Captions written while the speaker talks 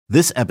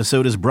This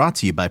episode is brought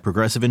to you by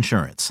Progressive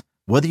Insurance.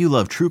 Whether you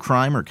love true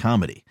crime or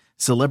comedy,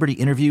 celebrity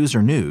interviews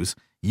or news,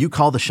 you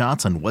call the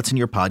shots on what's in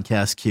your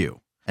podcast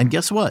queue. And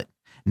guess what?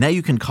 Now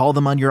you can call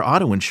them on your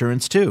auto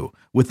insurance too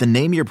with the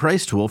Name Your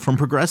Price tool from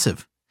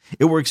Progressive.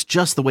 It works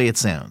just the way it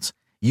sounds.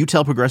 You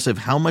tell Progressive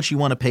how much you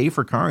want to pay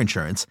for car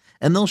insurance,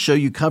 and they'll show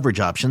you coverage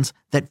options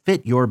that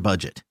fit your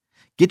budget.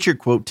 Get your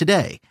quote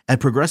today at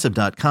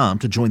Progressive.com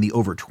to join the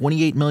over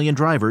 28 million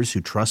drivers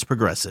who trust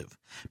Progressive.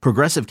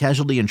 Progressive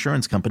Casualty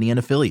Insurance Company and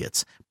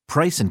Affiliates.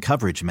 Price and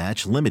coverage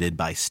match limited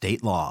by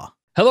state law.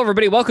 Hello,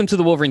 everybody. Welcome to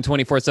the Wolverine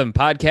 24/7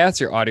 podcast,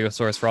 your audio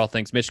source for all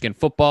things Michigan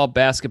football,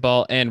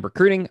 basketball, and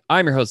recruiting.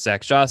 I'm your host,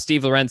 Zach Shaw.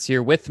 Steve Lorenz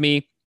here with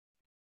me.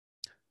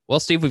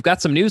 Well, Steve, we've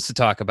got some news to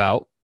talk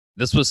about.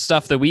 This was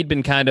stuff that we'd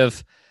been kind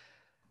of,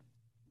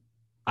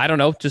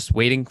 just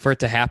waiting for it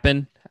to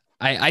happen.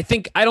 I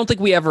don't think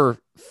we ever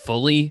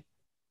fully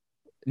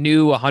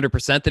knew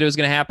 100% that it was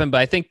going to happen, but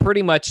I think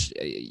pretty much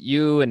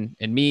you and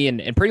me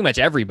and pretty much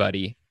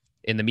everybody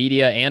in the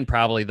media and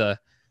probably the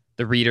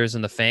readers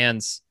and the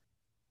fans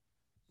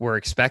were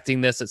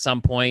expecting this at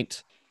some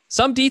point.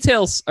 Some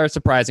details are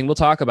surprising. We'll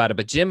talk about it,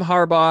 but Jim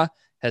Harbaugh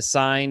has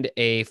signed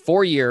a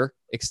 4-year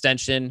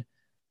extension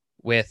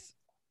with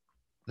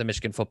the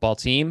Michigan football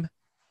team.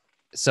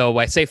 So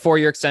I say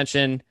 4-year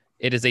extension,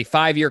 it is a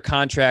 5-year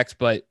contract,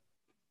 but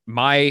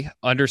my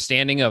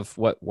understanding of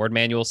what Ward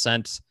Manuel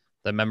sent,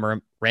 the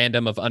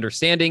memorandum of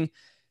understanding,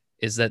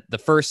 is that the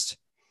first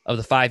of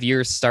the 5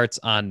 years starts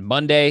on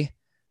Monday.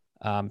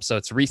 So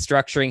it's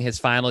restructuring his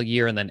final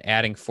year and then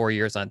adding 4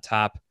 years on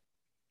top.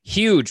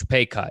 Huge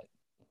pay cut.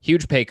 He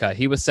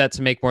was set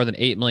to make more than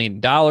 $8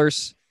 million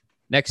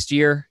next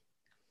year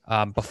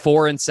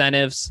before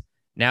incentives.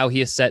 Now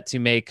he is set to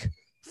make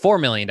 $4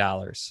 million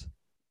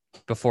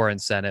before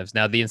incentives.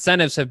 Now the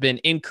incentives have been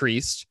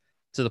increased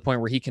to the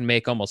point where he can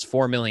make almost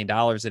 $4 million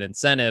in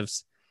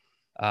incentives.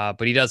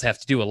 But he does have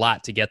to do a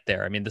lot to get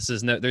there. I mean,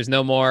 there's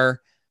no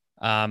more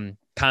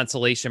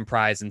consolation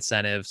prize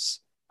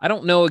incentives. I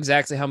don't know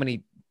exactly how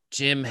many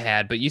Jim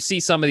had, but you see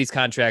some of these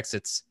contracts,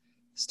 it's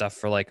stuff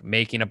for like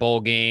making a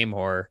bowl game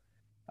or,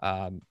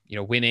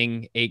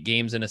 winning 8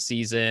 games in a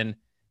season.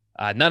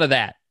 None of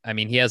that. I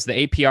mean, he has the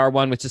APR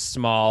one, which is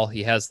small.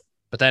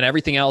 But then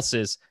everything else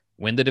is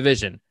win the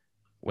division,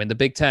 win the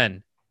Big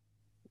Ten,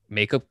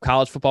 make a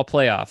college football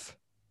playoff,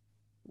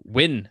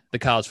 win the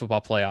college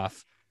football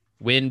playoff,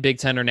 win Big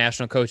Ten or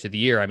National Coach of the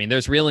Year. I mean,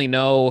 there's really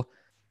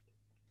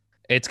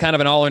it's kind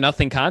of an all or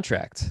nothing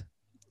contract.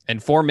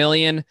 And $4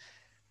 million,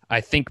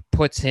 I think,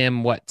 puts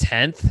him,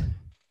 10th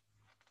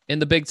in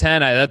the Big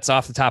Ten? That's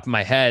off the top of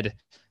my head.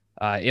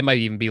 It might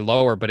even be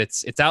lower, but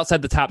it's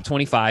outside the top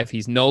 25.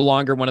 He's no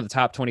longer one of the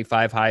top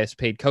 25 highest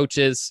paid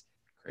coaches.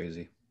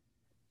 Crazy.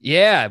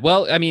 Yeah,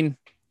 well, I mean,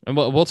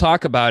 we'll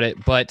talk about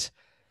it, but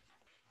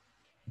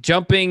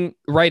jumping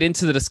right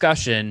into the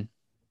discussion,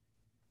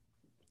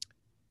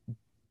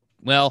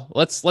 well,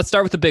 let's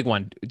start with the big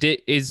one.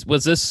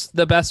 Was this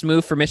the best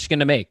move for Michigan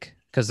to make?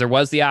 Because there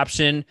was the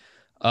option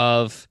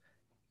of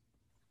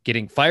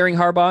firing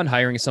Harbaugh and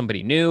hiring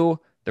somebody new.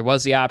 There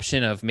was the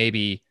option of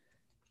maybe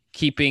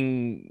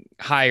keeping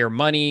higher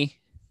money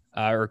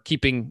or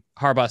keeping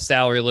Harbaugh's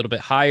salary a little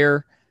bit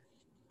higher.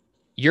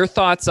 Your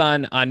thoughts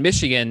on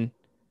Michigan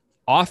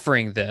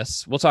offering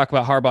this? We'll talk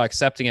about Harbaugh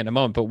accepting it in a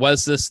moment, but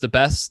was this the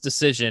best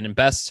decision and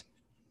best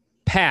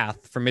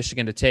path for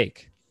Michigan to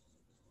take?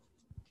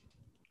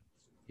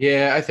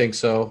 Yeah, I think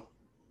so.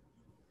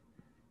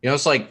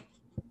 It's like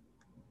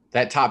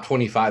that top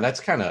 25, that's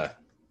kind of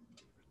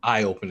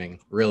eye-opening,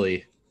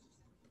 really.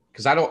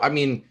 Because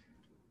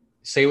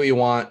say what you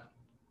want.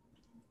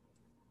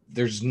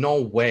 There's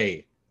no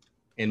way,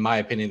 in my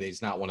opinion, that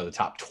he's not one of the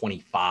top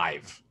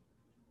 25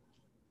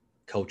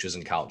 coaches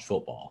in college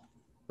football,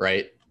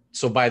 right?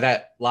 So by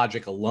that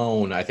logic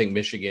alone, I think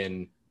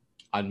Michigan,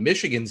 on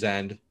Michigan's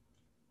end,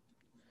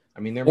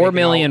 they're $4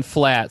 million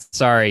flat.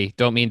 Sorry,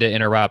 don't mean to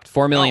interrupt.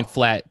 $4 million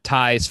flat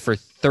ties for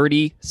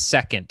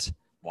 32nd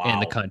in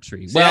the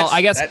country. So well,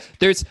 I guess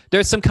there's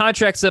some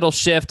contracts that'll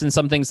shift and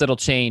some things that'll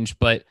change,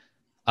 but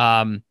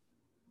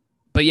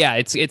yeah,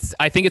 it's.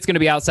 I think it's going to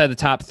be outside the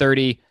top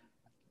 30.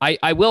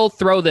 I will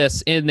throw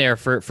this in there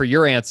for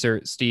your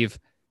answer, Steve.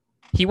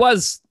 He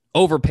was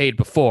overpaid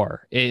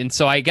before, and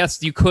so I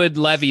guess you could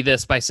levy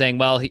this by saying,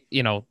 well,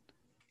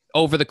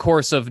 over the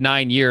course of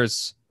 9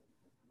 years,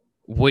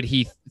 would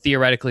he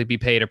theoretically be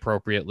paid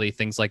appropriately?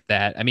 Things like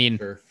that. I mean,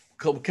 sure.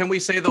 Can we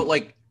say though,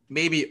 like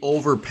maybe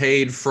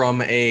overpaid from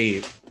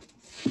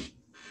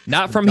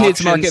not from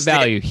his market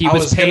value? He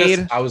was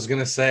paid. I was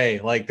gonna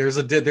say, like, there's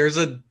a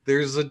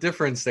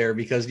difference there,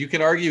 because you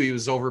can argue he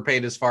was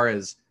overpaid as far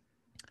as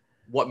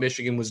what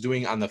Michigan was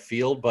doing on the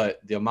field, but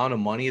the amount of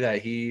money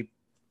that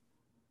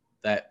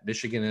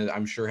Michigan,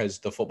 I'm sure, has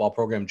the football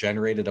program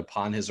generated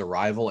upon his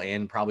arrival,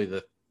 and probably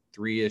the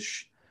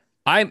 3-ish.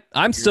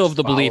 I'm still of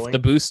the belief the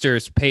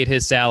boosters paid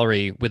his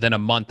salary within a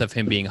month of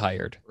him being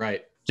hired.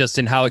 Right. Just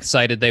in how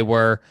excited they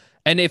were.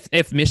 And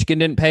if Michigan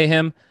didn't pay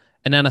him,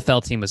 an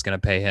NFL team was going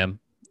to pay him.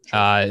 Sure.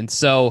 And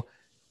so,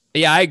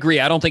 yeah, I agree.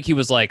 I don't think he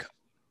was like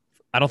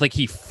I don't think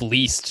he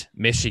fleeced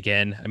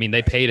Michigan. I mean,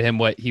 they paid him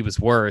what he was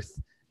worth.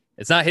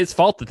 It's not his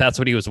fault that that's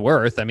what he was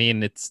worth. I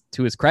mean, it's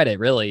to his credit,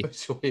 really.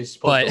 He's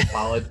supposed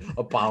to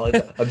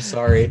apologize. I'm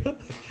sorry.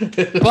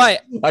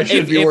 But I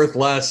should be worth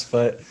less,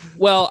 but.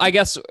 Well, I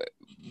guess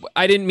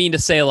I didn't mean to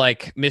say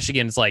like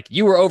Michigan's like,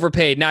 you were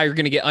overpaid, now you're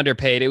going to get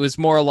underpaid. It was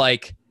more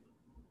like,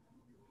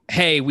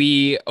 hey,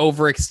 we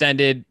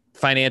overextended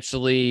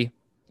financially.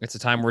 It's a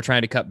time we're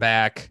trying to cut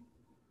back.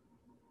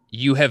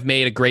 You have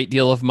made a great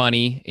deal of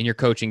money in your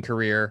coaching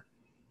career.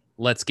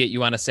 Let's get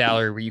you on a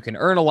salary where you can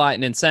earn a lot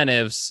in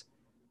incentives,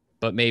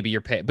 but maybe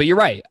you're paid. But you're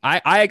right.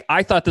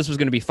 I thought this was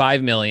going to be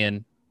 $5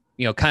 million,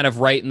 kind of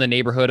right in the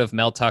neighborhood of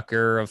Mel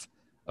Tucker,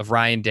 of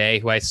Ryan Day,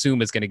 who I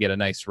assume is going to get a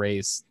nice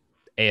raise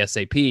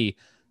ASAP,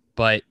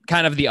 but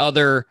kind of the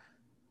other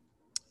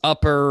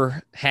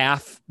upper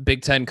half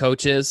Big Ten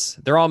coaches,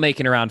 they're all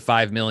making around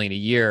 $5 million a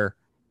year.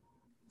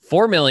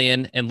 $4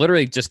 million and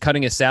literally just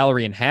cutting his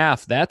salary in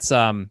half. That's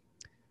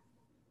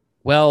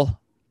well,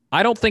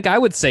 I don't think I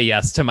would say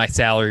yes to my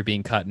salary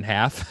being cut in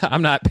half.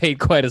 I'm not paid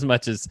quite as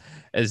much as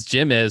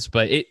Jim is,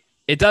 but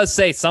it does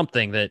say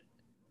something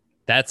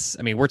that's,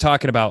 I mean, we're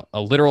talking about a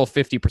literal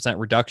 50%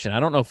 reduction. I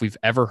don't know if we've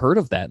ever heard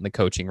of that in the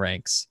coaching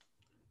ranks.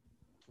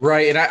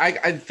 Right. And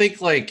I think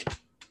like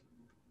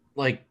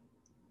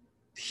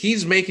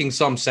he's making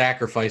some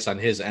sacrifice on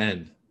his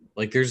end.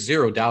 Like there's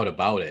zero doubt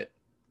about it.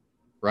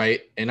 Right.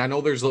 And I know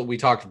we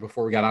talked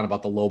before we got on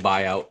about the low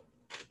buyout,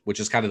 which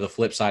is kind of the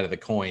flip side of the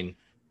coin.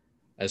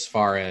 As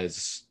far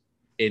as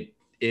it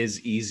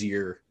is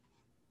easier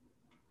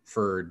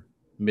for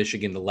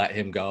Michigan to let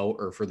him go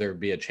or for there to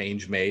be a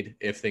change made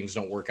if things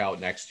don't work out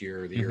next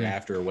year or the year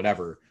after or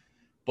whatever.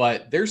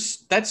 But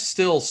that's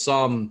still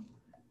some,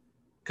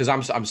 because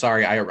I'm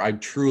sorry, I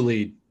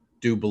truly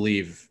do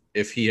believe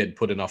if he had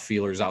put enough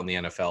feelers out in the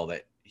NFL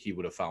that he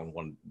would have found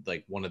one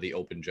of the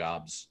open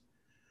jobs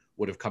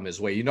would have come his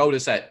way. You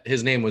notice that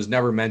his name was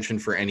never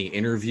mentioned for any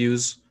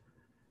interviews.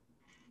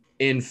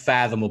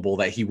 Unfathomable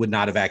that he would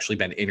not have actually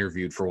been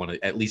interviewed for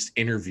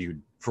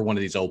interviewed for one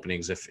of these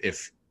openings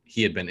if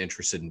he had been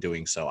interested in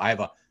doing so. I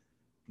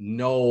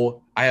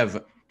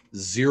have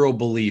zero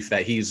belief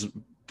that he's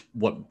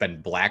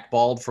been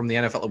blackballed from the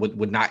NFL.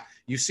 Would not.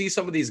 You see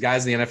some of these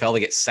guys in the NFL, they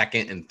get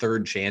second and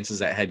third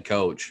chances at head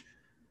coach.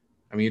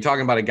 I mean, you're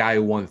talking about a guy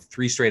who won went to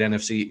 3 straight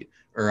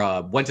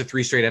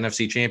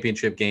NFC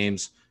championship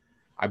games.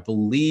 I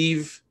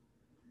believe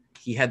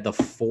he had the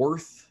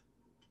 4th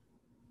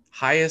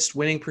highest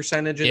winning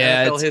percentage in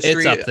NFL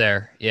history. It's up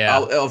there. Yeah.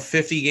 Of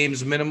 50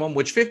 games minimum,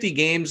 which 50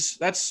 games,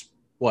 that's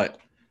what,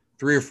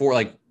 3 or 4,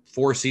 like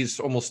 4 seasons,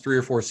 almost 3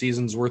 or 4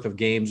 seasons worth of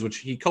games, which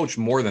he coached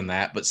more than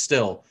that, but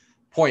still,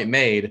 point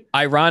made.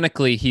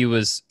 Ironically,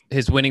 his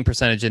winning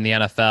percentage in the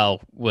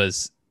NFL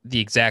was the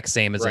exact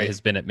same as it has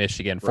been at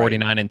Michigan,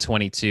 49 and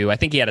 22. I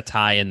think he had a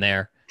tie in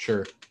there.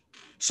 Sure.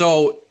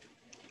 So,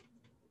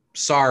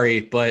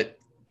 sorry, but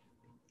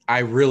I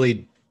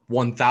really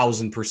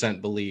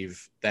 1,000%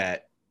 believe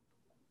that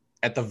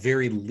at the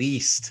very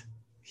least,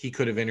 he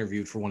could have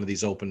interviewed for one of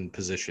these open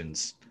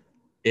positions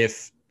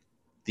if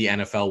the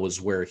NFL was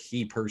where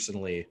he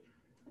personally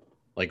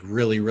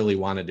really, really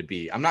wanted to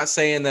be. I'm not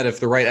saying that if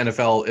the right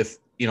NFL,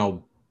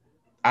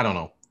 I don't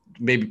know,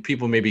 maybe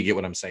people maybe get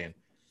what I'm saying,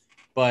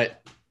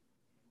 but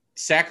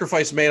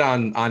sacrifice made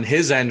on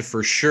his end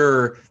for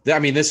sure. I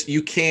mean, this,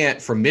 you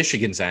can't from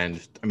Michigan's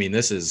end. I mean,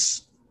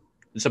 it's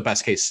a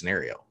best case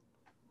scenario.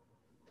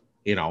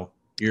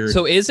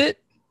 So is it?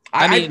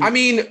 I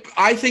mean,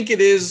 I think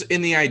it is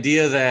in the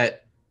idea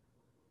that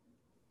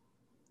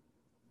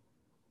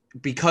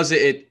because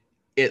it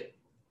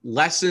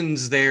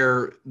lessens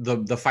the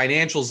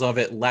financials of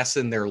it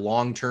lessen their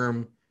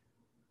long-term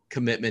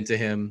commitment to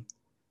him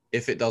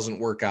if it doesn't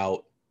work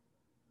out.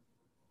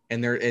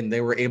 And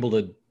they were able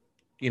to,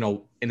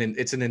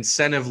 it's an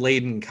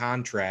incentive-laden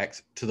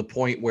contract to the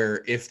point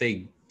where if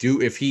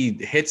he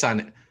hits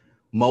on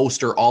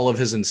most or all of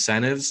his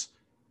incentives,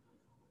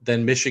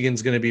 then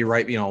Michigan's going to be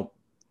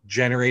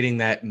generating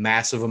that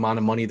massive amount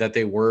of money that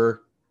they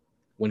were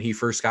when he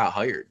first got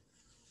hired,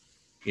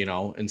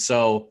 And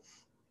so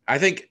I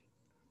think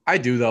I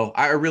do, though.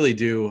 I really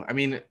do. I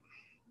mean,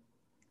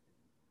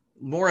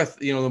 more,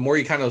 the more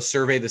you kind of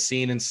survey the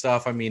scene and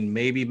stuff, I mean,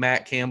 maybe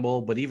Matt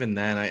Campbell, but even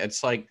then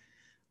it's like,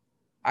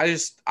 I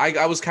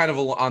was kind of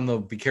on the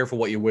be careful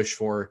what you wish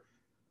for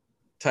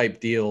type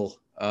deal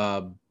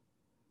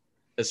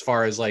as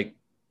far as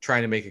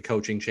trying to make a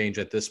coaching change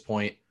at this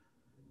point.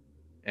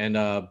 And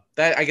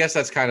that, I guess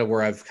that's kind of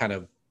where I've kind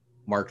of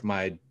marked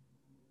my,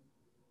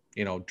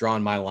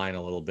 drawn my line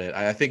a little bit.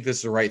 I think this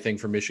is the right thing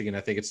for Michigan.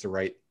 I think it's the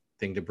right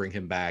thing to bring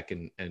him back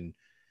and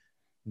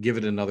give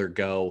it another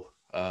go.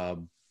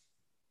 And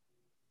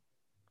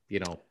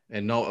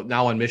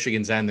now on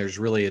Michigan's end, there's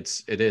really,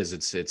 it's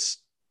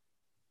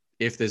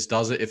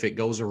if it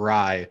goes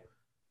awry,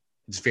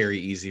 it's very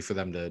easy for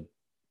them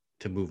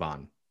to move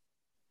on.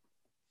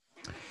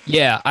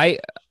 Yeah.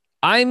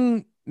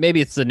 I'm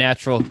maybe it's the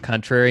natural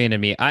contrarian in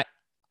me.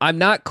 I'm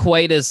not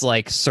quite as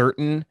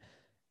certain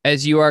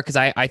as you are, because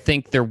I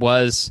think there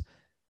was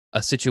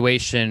a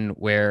situation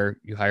where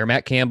you hire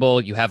Matt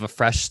Campbell, you have a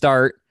fresh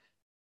start,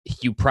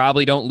 you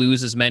probably don't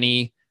lose as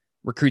many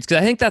recruits.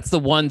 Because I think that's the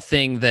one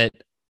thing that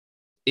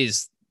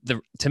is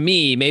to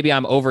me, maybe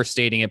I'm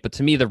overstating it, but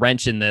to me, the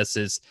wrench in this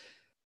is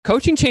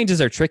coaching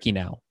changes are tricky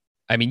now.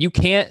 I mean, you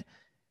can't.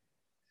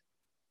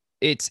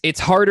 It's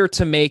harder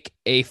to make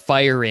a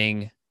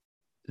firing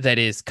that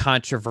is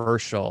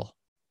controversial,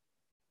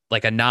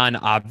 like a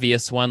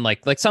non-obvious one.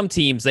 Like some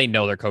teams, they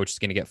know their coach is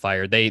going to get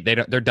fired.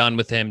 They're done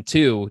with him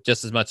too,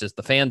 just as much as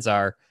the fans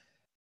are.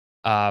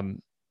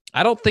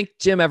 I don't think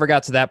Jim ever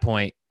got to that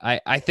point.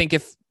 I think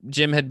if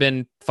Jim had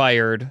been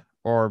fired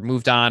or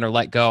moved on or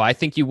let go, I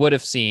think you would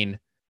have seen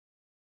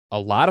a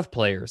lot of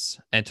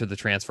players enter the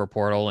transfer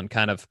portal and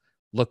kind of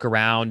look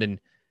around, and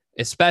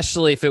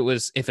especially if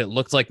it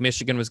looked like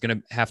Michigan was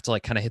going to have to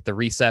like kind of hit the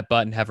reset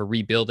button, have a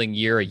rebuilding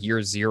year, a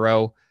year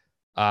zero.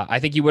 I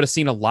think you would have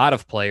seen a lot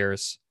of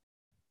players.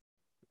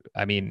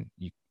 I mean,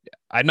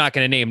 I'm not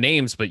going to name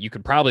names, but you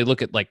could probably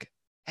look at like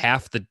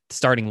half the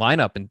starting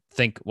lineup and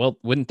think, well,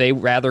 wouldn't they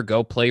rather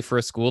go play for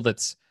a school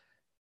that's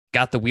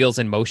got the wheels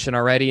in motion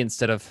already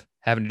instead of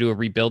having to do a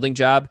rebuilding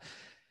job?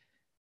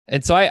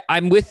 And so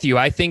I'm with you.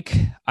 I think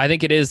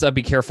it is a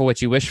be careful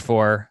what you wish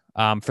for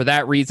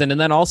that reason. And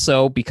then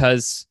also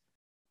because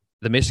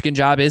the Michigan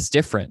job is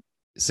different.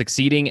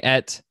 Succeeding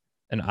at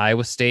an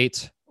Iowa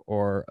State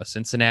or a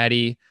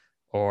Cincinnati,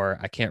 or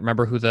I can't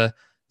remember who the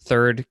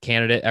third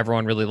candidate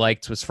everyone really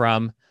liked was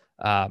from.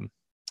 But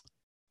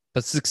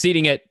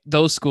succeeding at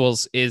those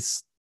schools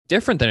is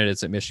different than it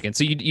is at Michigan.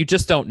 So you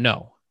just don't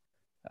know.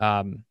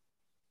 I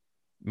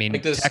mean,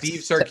 like, does Steve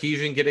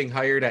Sarkisian getting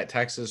hired at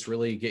Texas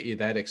really get you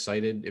that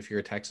excited if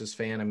you're a Texas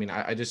fan? I mean,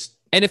 I just...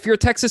 And if you're a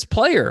Texas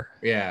player.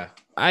 Yeah.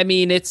 I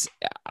mean,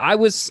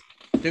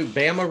 Dude,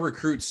 Bama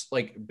recruits,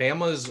 like,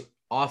 Bama's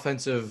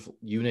offensive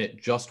unit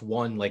just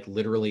won, like,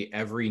 literally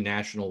every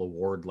national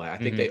award. I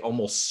think they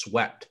almost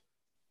swept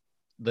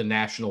the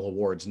national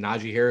awards.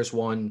 Najee Harris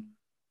won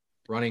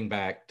running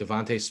back.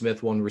 Devontae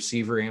Smith won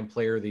receiver and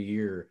player of the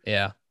year.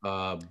 Yeah.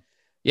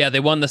 Yeah,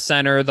 they won the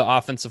center, the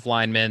offensive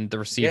lineman, the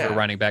receiver,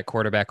 running back,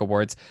 quarterback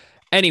awards.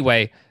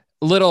 Anyway,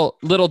 little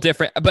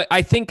different, but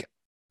I think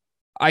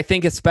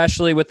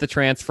especially with the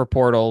transfer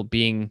portal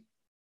being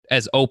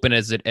as open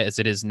as it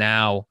is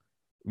now,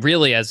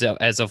 really as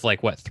of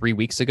like 3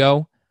 weeks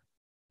ago,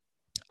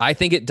 I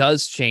think it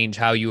does change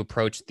how you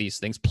approach these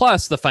things.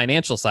 Plus the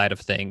financial side of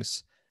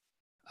things.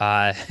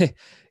 I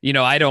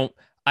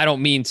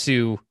don't mean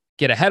to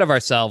get ahead of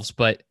ourselves,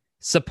 but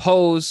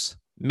suppose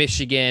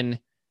Michigan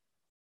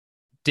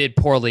did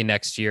poorly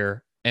next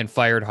year and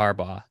fired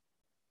Harbaugh.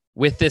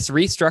 With this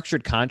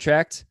restructured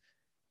contract,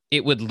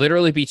 it would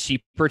literally be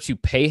cheaper to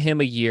pay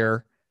him a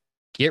year,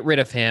 get rid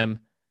of him,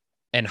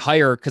 and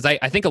hire, because I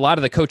think a lot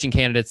of the coaching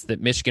candidates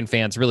that Michigan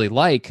fans really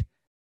like,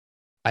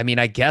 I mean,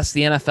 I guess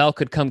the NFL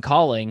could come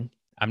calling.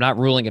 I'm not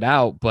ruling it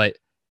out, but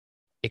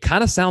it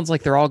kind of sounds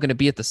like they're all going to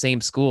be at the same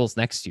schools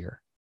next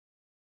year.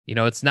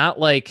 It's not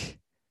like,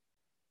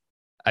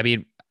 I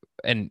mean,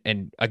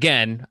 and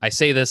again, I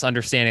say this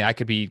understanding I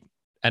could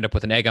end up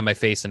with an egg on my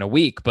face in a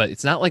week, but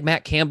it's not like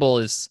Matt Campbell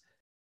is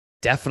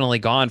definitely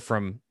gone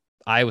from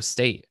Iowa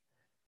State.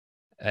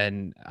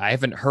 And I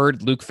haven't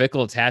heard Luke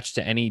Fickell attached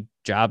to any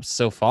jobs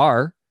so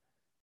far.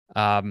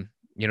 Some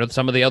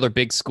of the other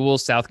big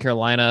schools, South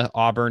Carolina,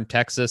 Auburn,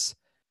 Texas,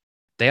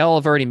 they all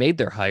have already made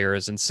their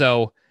hires. And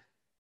so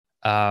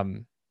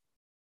in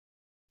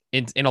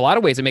a lot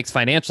of ways, it makes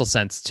financial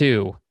sense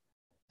too.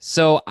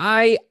 So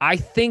I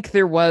think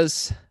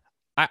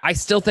I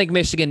still think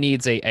Michigan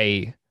needs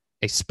a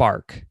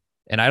spark,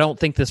 and I don't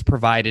think this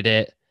provided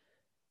it.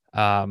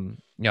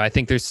 I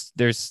think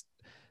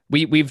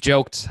we've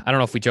joked, I don't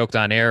know if we joked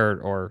on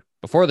air or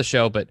before the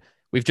show, but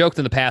we've joked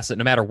in the past that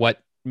no matter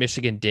what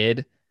Michigan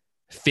did,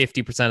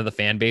 50% of the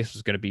fan base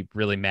was going to be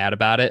really mad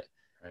about it.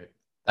 Right.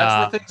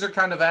 That's where things are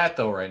kind of at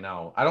though right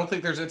now. I don't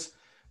think it's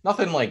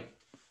nothing like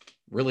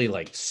really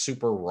like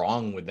super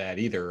wrong with that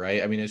either,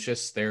 right? I mean, it's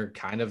just they're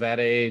kind of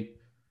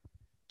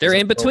they're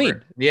in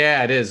between.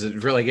 Yeah, it is.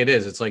 It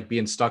is. It's like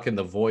being stuck in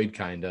the void,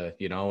 kind of,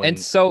 And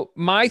so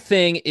my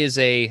thing is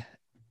and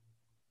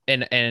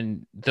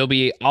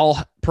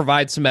I'll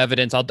provide some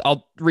evidence.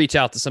 I'll reach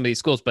out to some of these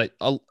schools, but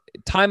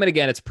time and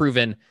again, it's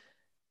proven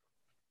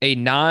a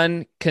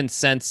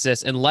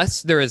non-consensus,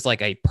 unless there is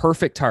like a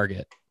perfect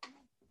target,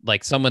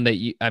 like someone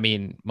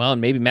that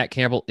maybe Matt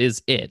Campbell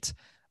is it,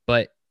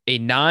 but a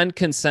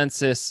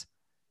non-consensus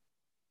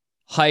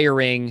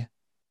hiring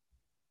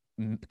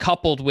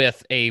coupled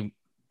with a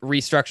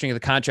restructuring of the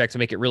contract to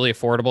make it really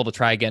affordable to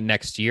try again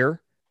next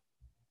year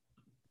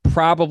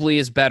probably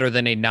is better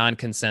than a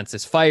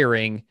non-consensus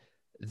firing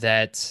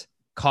that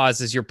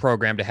causes your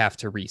program to have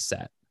to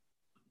reset.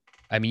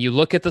 I mean, you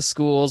look at the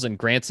schools, and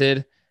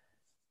granted,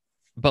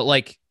 but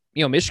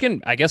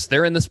Michigan, I guess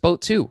they're in this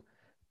boat too.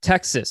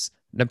 Texas,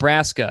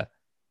 Nebraska,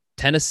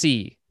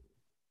 Tennessee.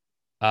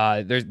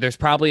 There's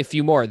probably a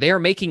few more. They are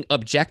making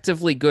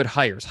objectively good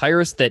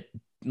hires that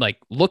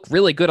look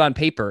really good on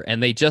paper,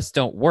 and they just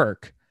don't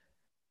work.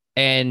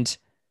 And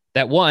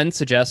that one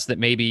suggests that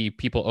maybe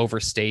people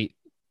overstate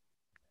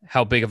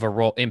how big of a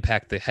role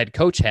impact the head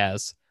coach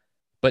has,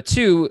 but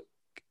two,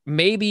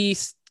 maybe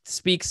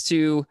speaks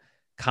to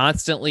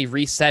constantly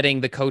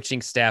resetting the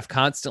coaching staff,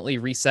 constantly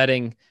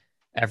resetting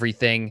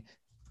everything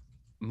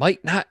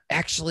might not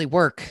actually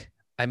work.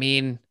 I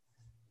mean,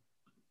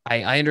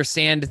 I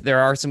understand there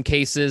are some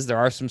cases, there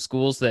are some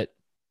schools that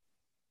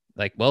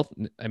like, well,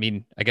 I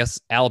mean, I guess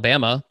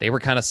Alabama, they were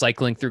kind of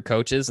cycling through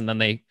coaches and then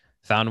they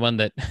found one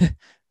that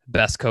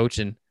best coach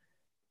in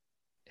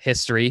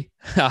history.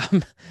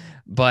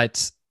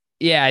 But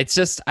yeah, it's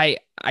just,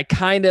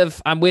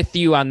 I'm with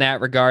you on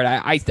that regard.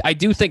 I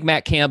do think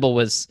Matt Campbell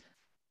was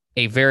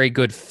a very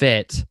good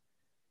fit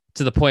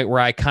to the point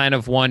where I kind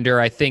of wonder,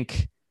 I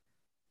think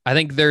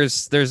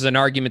there's an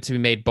argument to be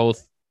made.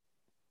 Both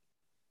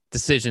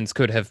decisions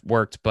could have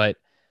worked, but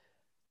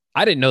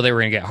I didn't know they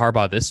were going to get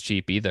Harbaugh this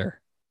cheap either.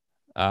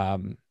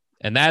 And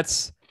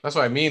that's what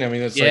I mean. I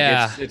mean, it's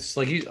like, it's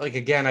like,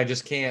 again, I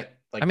just can't,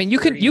 like, I mean, you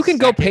can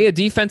go pay a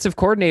defensive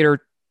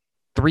coordinator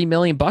 $3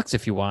 million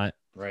if you want.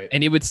 Right.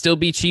 And it would still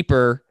be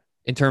cheaper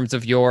in terms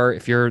of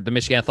if you're the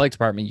Michigan Athletics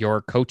Department,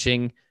 your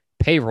coaching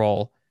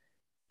payroll,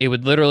 it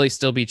would literally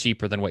still be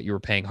cheaper than what you were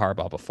paying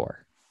Harbaugh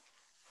before.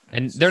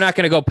 And they're not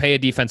going to go pay a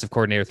defensive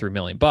coordinator $3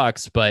 million,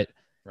 but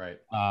right.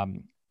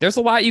 There's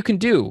a lot you can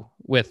do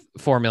with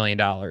 $4 million.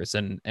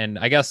 And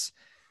I guess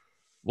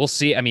we'll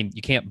see. I mean,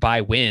 you can't buy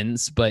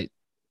wins, but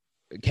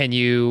can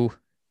you,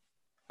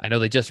 I know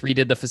they just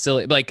redid the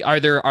facility. Like,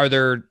 are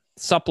there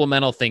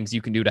supplemental things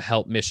you can do to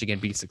help Michigan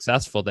be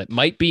successful that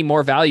might be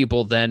more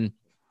valuable than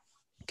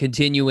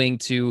continuing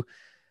to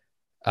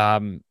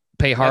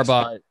pay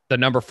Harbaugh the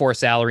number 4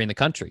 salary in the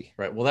country?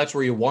 Right. Well, that's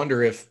where you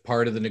wonder if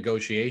part of the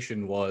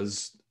negotiation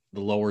was the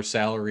lower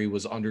salary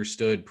was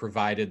understood,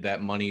 provided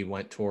that money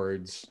went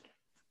towards,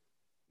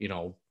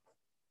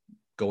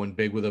 going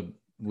big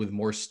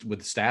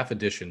with staff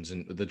additions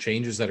and the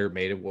changes that are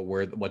made.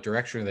 What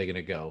direction are they going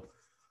to go?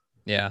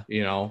 Yeah.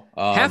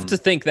 Have to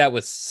think that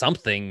was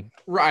something.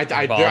 Right.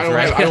 I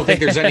don't think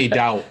there's any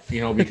doubt,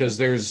 because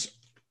there's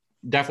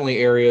definitely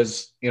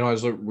areas,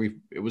 as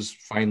it was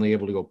finally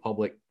able to go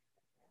public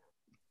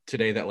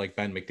today that like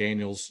Ben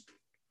McDaniels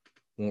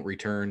won't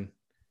return.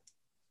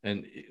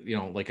 And,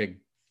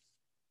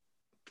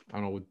 I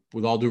don't know,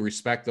 with all due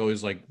respect, though,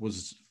 is like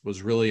was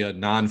really a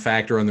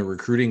non-factor on the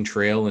recruiting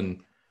trail.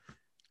 And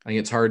I think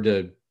it's hard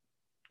to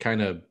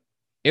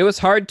it was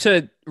hard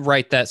to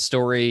write that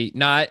story.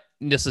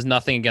 This is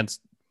nothing against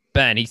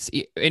Ben.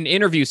 In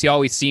interviews, he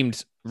always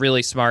seemed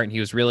really smart and he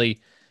was really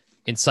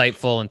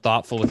insightful and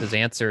thoughtful with his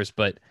answers.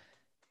 But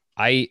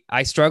I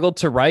struggled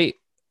to write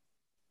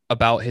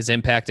about his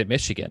impact at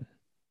Michigan.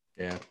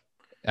 Yeah.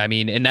 I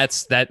mean, and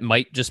that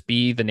might just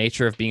be the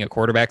nature of being a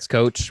quarterback's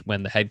coach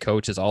when the head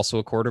coach is also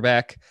a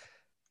quarterback.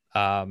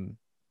 And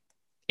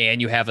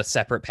you have a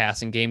separate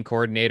passing game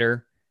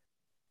coordinator.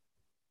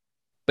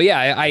 But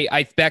yeah,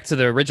 I back to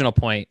the original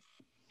point,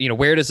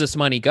 where does this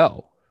money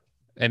go?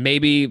 And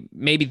maybe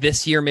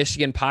this year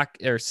Michigan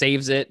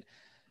saves it.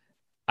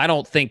 I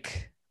don't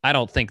think the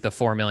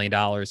 $4 million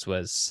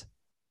was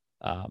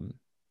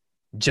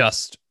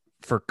just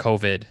for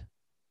COVID.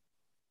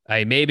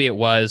 Maybe it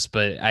was,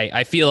 but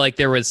I feel like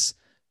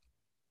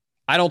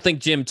I don't think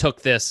Jim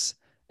took this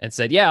and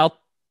said, yeah,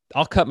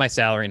 I'll cut my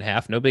salary in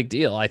half. No big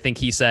deal. I think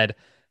he said,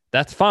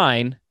 that's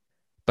fine,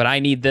 but I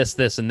need this,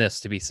 this, and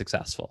this to be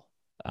successful.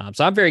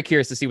 So I'm very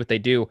curious to see what they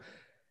do.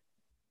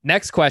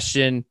 Next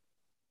question,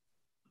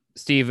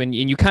 Steve, and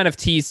you kind of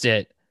teased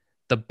it.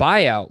 The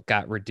buyout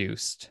got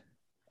reduced.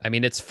 I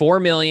mean, it's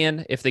 $4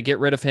 million if they get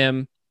rid of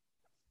him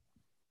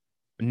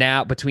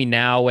between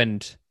now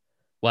and,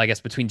 well, I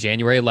guess between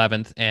January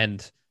 11th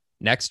and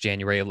next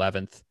January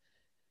 11th.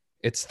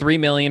 It's $3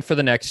 million for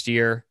the next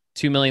year,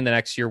 $2 million the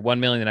next year, $1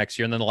 million the next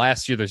year, and then the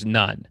last year there's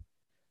none.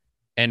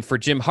 And for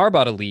Jim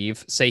Harbaugh to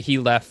leave, say he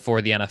left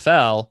for the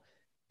NFL,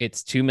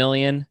 it's $2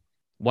 million,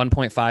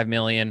 $1.5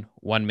 million,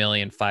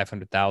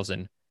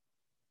 $1,500,000.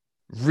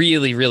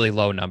 Really, really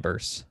low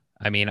numbers.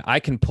 I mean, I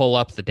can pull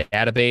up the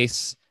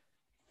database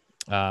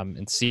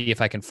and see if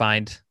I can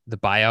find the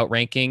buyout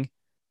ranking,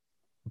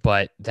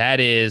 but that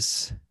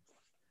is,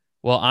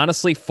 well,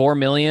 honestly, $4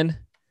 million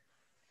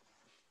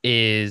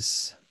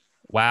is,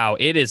 wow,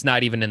 it is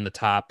not even in the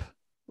top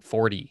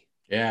 40.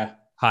 Yeah.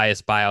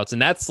 Highest buyouts.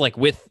 And that's like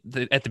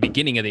at the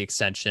beginning of the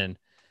extension.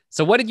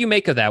 So what did you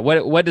make of that?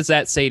 What does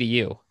that say to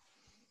you?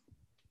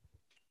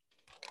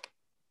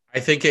 I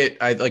think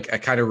I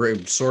kind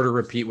of sort of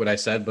repeat what I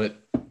said, but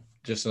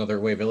just another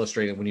way of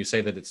illustrating when you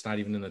say that it's not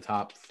even in the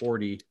top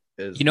 40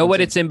 is,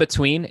 what it's in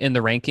between in the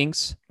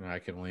rankings? I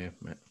can only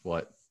admit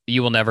what.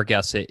 You will never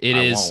guess it. It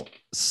is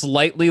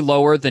slightly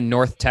lower than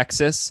North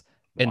Texas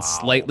and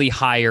slightly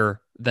higher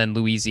than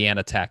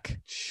Louisiana Tech.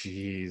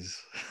 Jeez.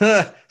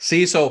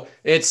 See, so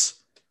that's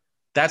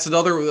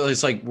another,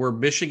 it's like we're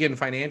Michigan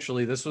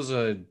financially. This was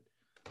I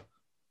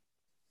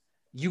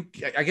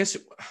guess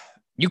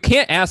you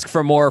can't ask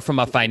for more from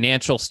a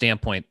financial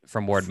standpoint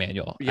from Ward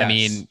Manuel. Yes, I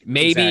mean,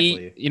 maybe,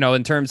 exactly.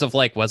 In terms of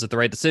like, was it the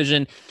right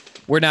decision?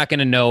 We're not going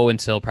to know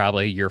until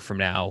probably a year from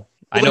now.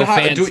 Well,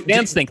 I know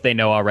fans think they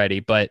know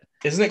already, but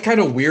Isn't it kind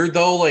of weird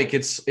though? Like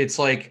it's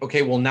like,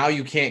 okay, well now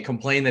you can't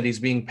complain that he's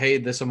being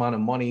paid this amount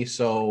of money.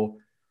 So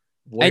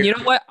And you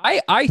know what?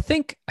 I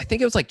think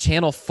it was like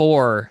Channel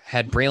 4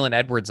 had Braylon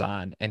Edwards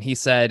on, and he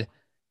said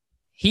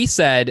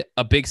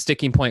a big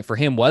sticking point for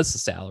him was the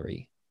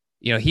salary.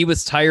 You know, he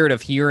was tired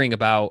of hearing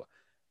about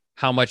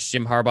how much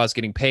Jim Harbaugh is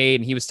getting paid,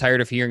 and he was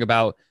tired of hearing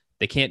about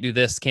they can't do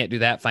this, can't do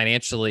that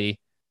financially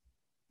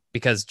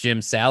because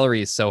Jim's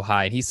salary is so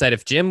high. And he said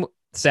if Jim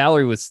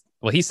salary was,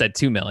 well, he said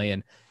 $2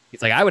 million.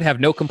 He's like, I would have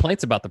no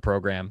complaints about the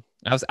program.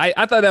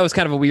 I thought that was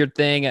kind of a weird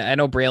thing. I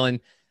know Braylon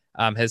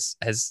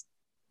has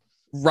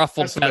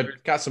ruffled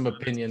got some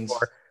opinions.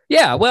 Before.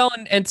 Yeah, well,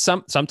 and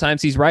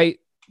sometimes he's right.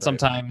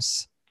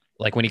 Sometimes,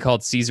 like when he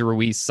called Cesar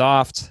Ruiz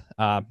soft,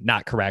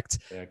 not correct.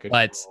 Yeah, good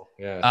but call.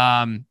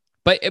 Yeah.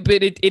 But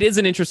it is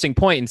an interesting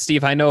point. And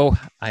Steve, I know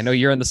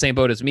you're in the same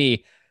boat as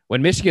me.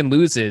 When Michigan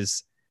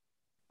loses,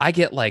 I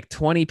get like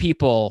 20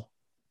 people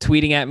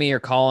tweeting at me or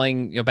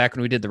calling, back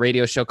when we did the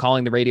radio show,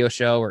 calling the radio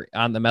show or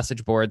on the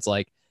message boards,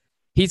 like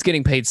he's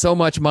getting paid so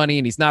much money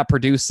and he's not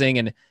producing.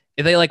 And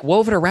they like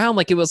wove it around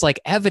like it was like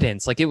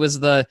evidence, like it was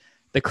the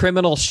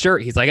criminal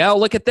shirt. He's like, oh,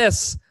 look at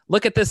this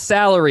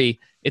salary.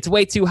 It's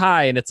way too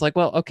high. And it's like,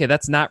 well, okay,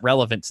 that's not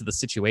relevant to the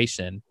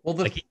situation. Well,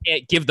 like he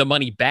can't give the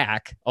money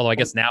back. Although I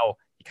guess now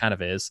he kind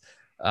of is.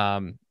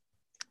 Go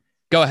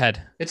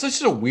ahead. It's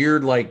just a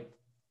weird, like,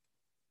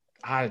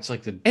 it's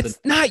like it's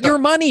not your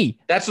money.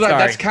 That's what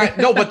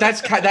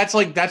that's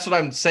what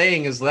I'm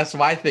saying is that's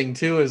my thing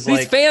too. Is these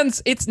like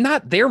fans, it's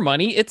not their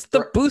money. It's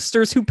the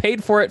boosters who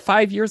paid for it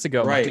 5 years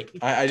ago. Right.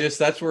 I just,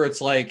 that's where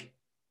it's like,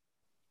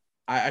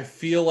 I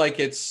feel like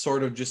it's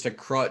sort of just a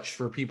crutch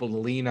for people to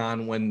lean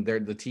on when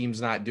the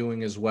team's not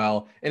doing as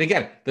well. And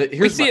again,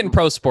 we see it in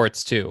pro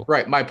sports too.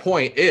 Right. My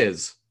point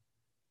is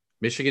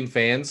Michigan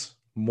fans,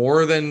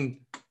 more than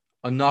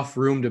enough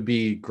room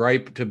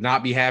to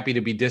not be happy, to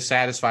be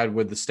dissatisfied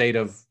with the state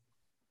of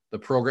the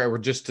program, or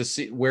just to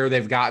see where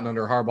they've gotten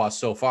under Harbaugh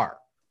so far.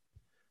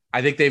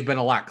 I think they've been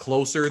a lot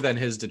closer than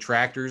his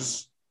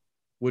detractors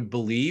would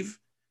believe.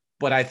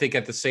 But I think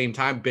at the same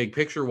time, big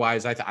picture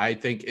wise, I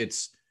think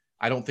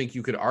I don't think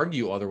you could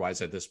argue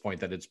otherwise at this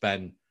point that it's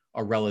been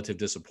a relative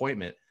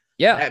disappointment.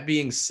 Yeah. That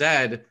being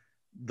said,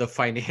 the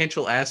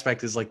financial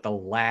aspect is like the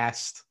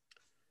last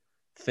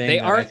thing they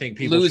are I think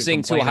people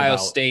losing to Ohio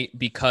about. State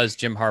because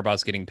Jim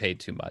Harbaugh's getting paid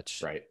too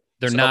much. Right.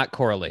 They're not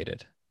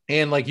correlated.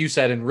 And like you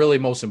said, and really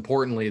most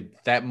importantly,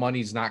 that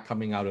money's not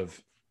coming out of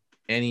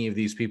any of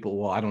these people.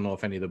 Well, I don't know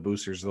if any of the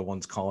boosters are the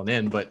ones calling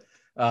in, but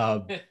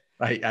I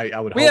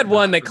would. We had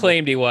one that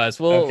claimed he was.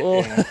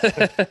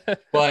 Yeah.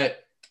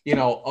 But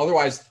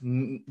otherwise,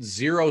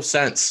 0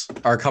 cents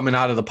are coming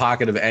out of the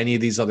pocket of any of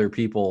these other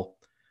people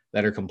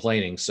that are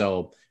complaining.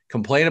 So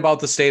complain about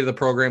the state of the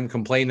program.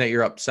 Complain that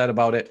you're upset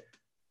about it.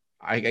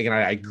 I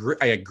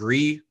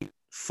agree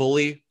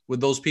fully with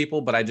those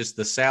people, but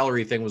the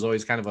salary thing was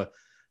always kind of a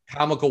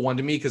comical one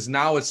to me, because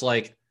now it's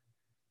like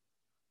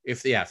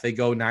if they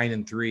go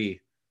 9-3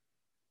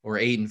 or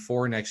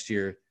 8-4 next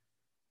year,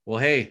 well,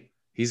 hey,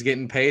 he's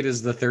getting paid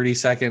as the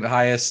 32nd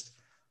highest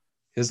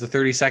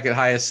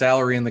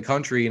salary in the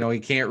country. He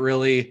can't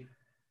really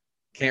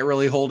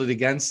hold it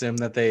against him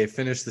that they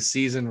finished the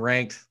season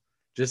ranked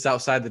just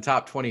outside the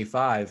top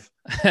 25.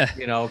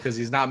 Because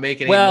he's not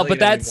making $8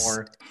 million anymore.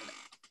 So.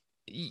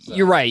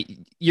 You're right.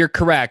 You're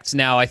correct.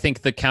 Now, I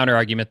think the counter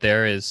argument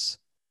there is,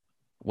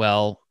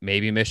 well,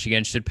 maybe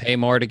Michigan should pay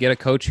more to get a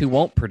coach who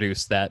won't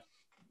produce that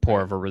poor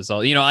of a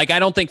result. I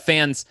don't think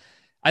fans,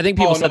 I think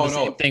people said the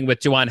same thing with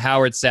Juwan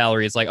Howard's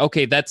salary. It's like,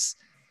 okay, that's,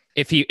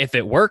 if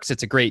it works,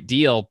 it's a great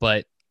deal.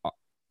 But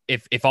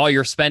if all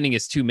you're spending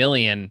is $2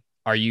 million,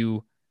 are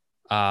you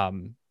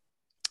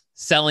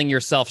selling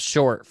yourself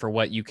short for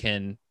what you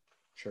can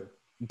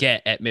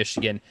get at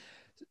Michigan?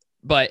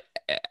 But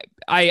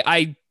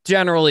I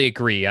generally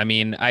agree. I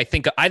mean, I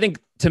think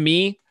to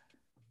me,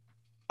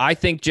 I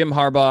think Jim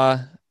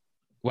Harbaugh,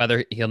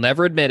 whether he'll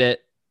never admit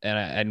it,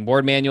 and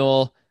Ward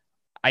Manuel,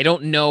 I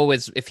don't know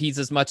if he's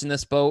as much in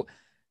this boat,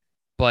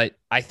 but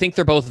I think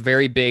they're both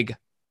very big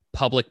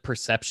public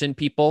perception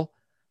people.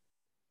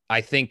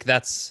 I think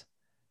that's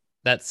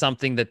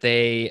something that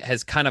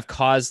has kind of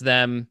caused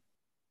them.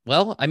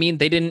 Well, I mean,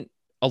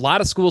 a lot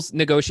of schools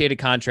negotiated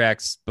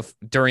contracts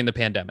during the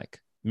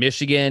pandemic.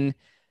 Michigan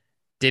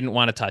didn't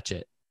want to touch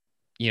it.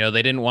 They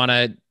didn't want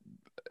to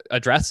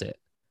address it,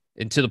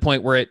 and to the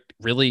point where it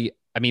really,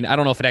 I mean, I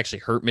don't know if it actually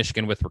hurt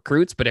Michigan with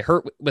recruits, but it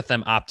hurt with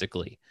them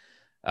optically.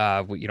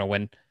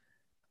 When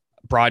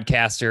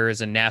broadcasters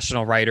and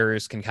national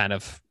writers can kind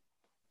of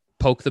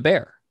poke the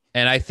bear.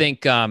 And I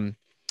think, to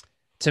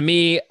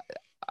me,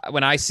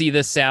 when I see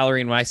this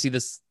salary and when I see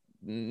this,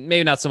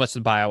 maybe not so much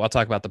the buyout, I'll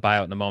talk about the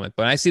buyout in a moment,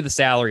 but when I see the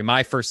salary,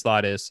 my first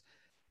thought is,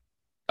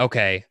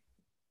 okay,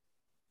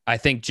 I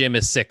think Jim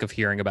is sick of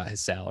hearing about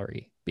his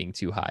salary being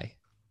too high.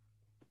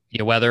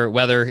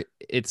 Whether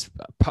it's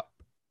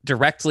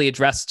directly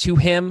addressed to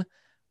him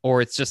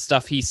or it's just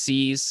stuff he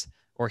sees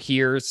or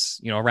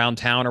hears, around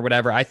town or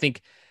whatever. I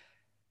think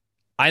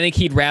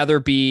he'd rather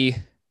be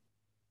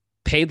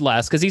paid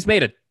less, because he's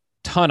made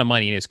ton of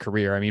money in his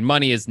career. I mean,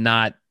 money is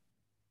not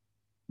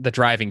the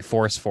driving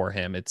force for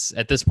him. It's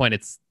at this point,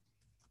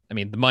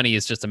 the money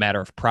is just a matter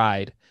of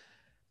pride.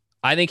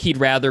 I think he'd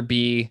rather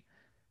be,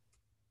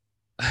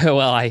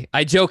 well,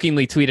 I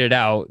jokingly tweeted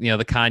out,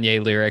 the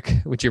Kanye lyric,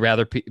 would you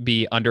rather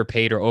be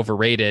underpaid or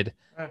overrated?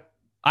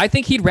 I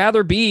think he'd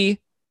rather be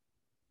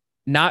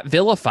not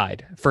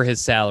vilified for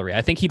his salary.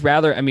 I think he'd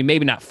rather,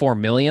 maybe not 4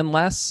 million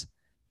less,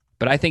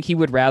 but I think he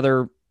would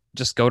rather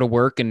just go to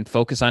work and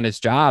focus on his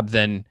job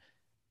than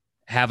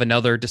have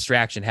another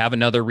distraction, have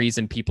another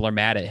reason people are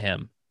mad at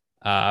him.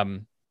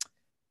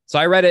 So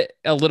I read it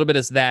a little bit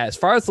as that. As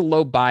far as the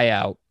low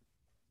buyout,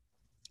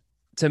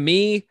 to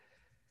me,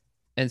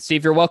 and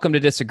Steve, you're welcome to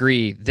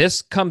disagree,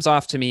 this comes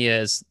off to me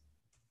as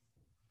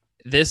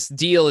this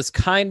deal is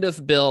kind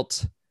of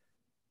built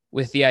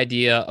with the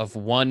idea of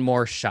one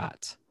more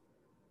shot.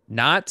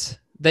 Not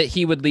that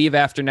he would leave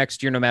after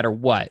next year no matter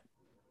what,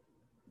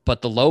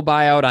 but the low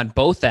buyout on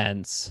both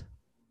ends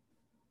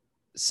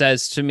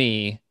says to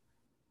me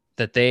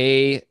that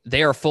they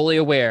are fully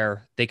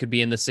aware they could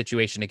be in this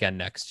situation again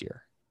next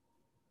year.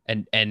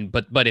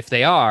 But if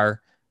they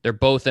are, they're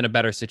both in a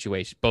better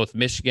situation. Both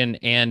Michigan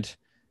and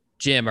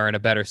Jim are in a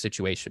better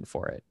situation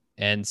for it.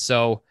 And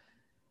so,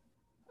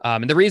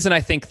 and the reason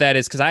I think that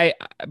is because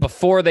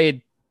before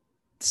they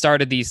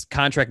started these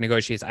contract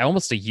negotiations,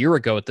 almost a year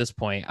ago at this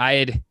point, I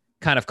had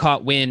kind of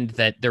caught wind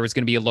that there was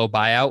going to be a low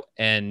buyout.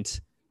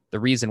 And the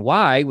reason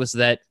why was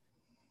that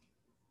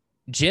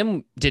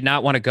Jim did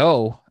not want to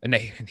go, and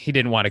he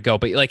didn't want to go,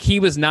 but like he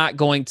was not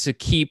going to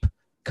keep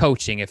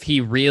coaching if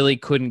he really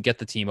couldn't get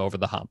the team over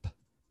the hump.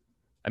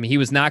 He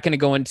was not going to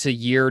go into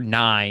year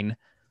 9,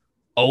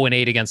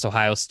 0-8 against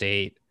Ohio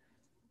State,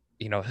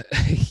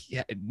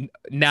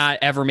 not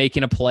ever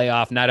making a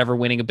playoff, not ever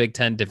winning a Big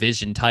Ten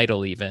division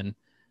title even.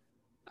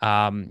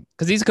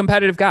 Because he's a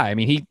competitive guy.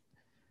 He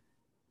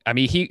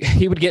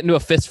would get into a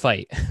fist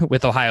fight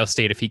with Ohio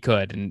State if he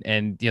could.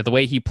 And the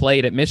way he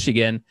played at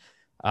Michigan,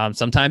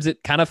 sometimes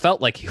it kind of felt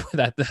like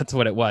that's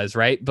what it was,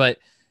 right? But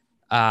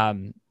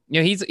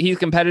he's a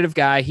competitive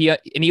guy.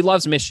 He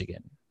loves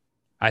Michigan.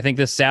 I think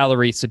this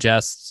salary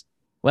suggests,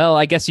 well,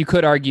 I guess you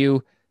could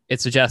argue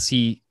it suggests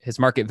his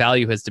market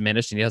value has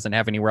diminished and he doesn't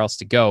have anywhere else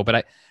to go.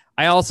 But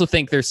I also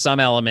think there's some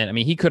element.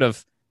 He could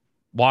have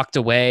walked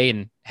away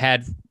and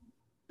had,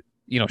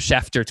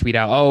 Schefter tweet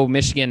out, oh,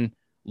 Michigan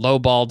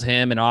lowballed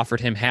him and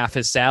offered him half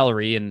his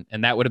salary.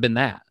 And that would have been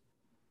that.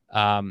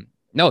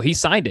 No, he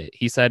signed it.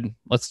 He said,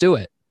 let's do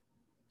it.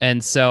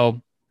 And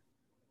so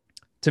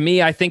to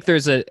me, I think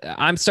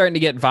I'm starting to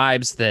get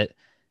vibes that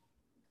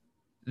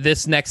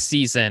this next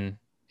season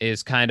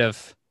is kind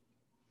of,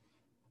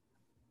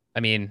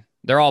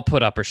 they're all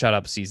put up or shut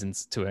up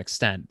seasons to an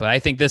extent, but I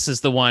think this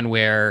is the one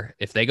where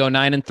if they go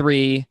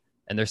 9-3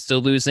 and they're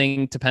still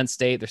losing to Penn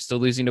State, they're still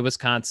losing to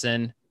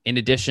Wisconsin, in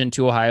addition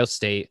to Ohio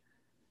State,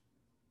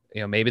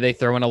 maybe they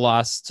throw in a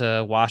loss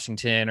to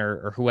Washington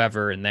or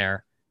whoever in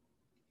there.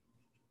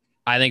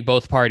 I think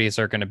both parties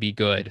are going to be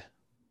good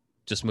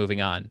just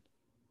moving on.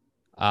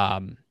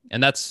 And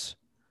that's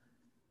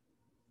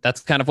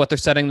kind of what they're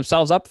setting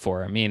themselves up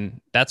for.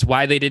 That's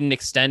why they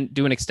didn't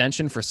do an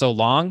extension for so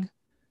long.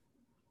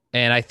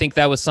 And I think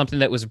that was something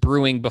that was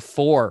brewing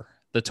before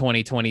the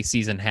 2020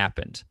 season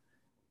happened.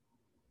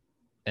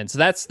 And so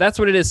that's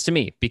what it is to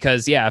me,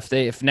 because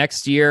if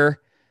next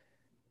year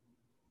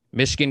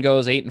Michigan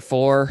goes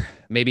 8-4,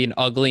 maybe an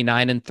ugly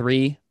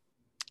 9-3,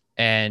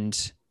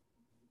 and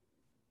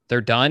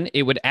they're done,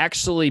 it would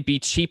actually be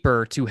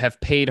cheaper to have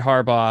paid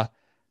Harbaugh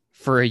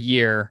for a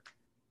year,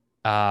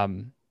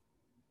 and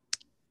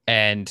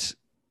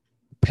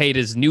paid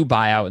his new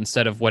buyout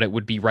instead of what it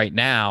would be right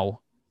now.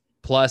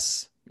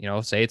 Plus,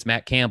 say it's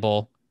Matt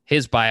Campbell,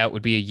 his buyout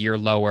would be a year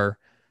lower.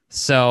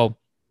 So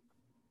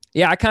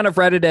yeah, I kind of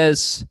read it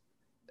as,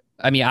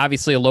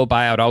 obviously a low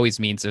buyout always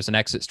means there's an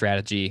exit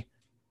strategy,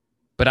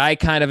 but I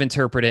kind of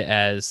interpret it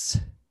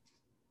as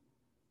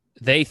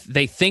they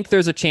think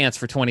there's a chance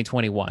for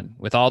 2021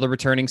 with all the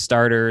returning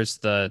starters,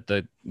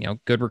 the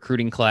good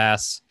recruiting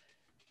class,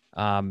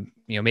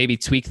 maybe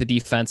tweak the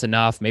defense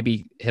enough,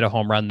 maybe hit a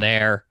home run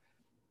there.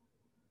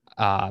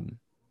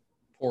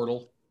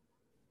 Portal.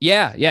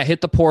 Yeah,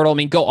 hit the portal.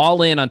 Go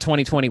all in on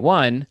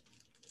 2021.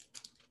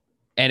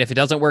 And if it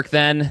doesn't work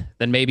then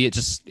maybe it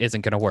just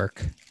isn't going to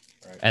work.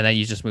 Right. And then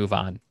you just move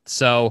on.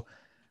 So,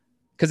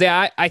 because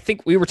I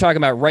think we were talking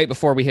about right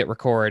before we hit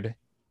record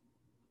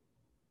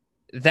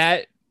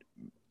that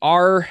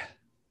our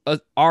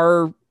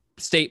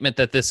statement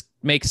that this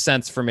makes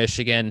sense for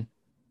Michigan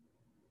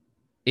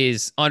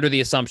is under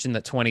the assumption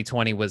that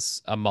 2020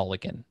 was a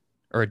mulligan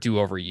or a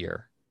do-over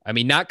year.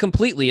 Not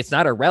completely. It's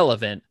not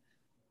irrelevant.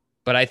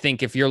 But I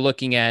think if you're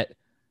looking at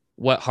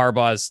what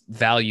Harbaugh's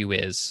value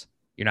is,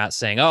 you're not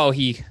saying, oh,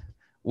 he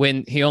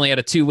only had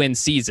a 2-win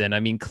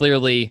season.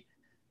 Clearly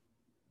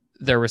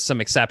there were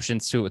some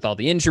exceptions to it with all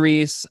the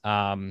injuries.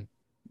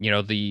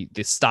 The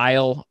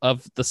style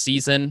of the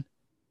season.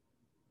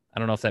 I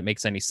don't know if that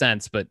makes any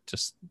sense, but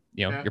just,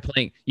 You're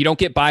playing, you don't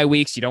get bye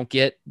weeks. You don't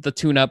get the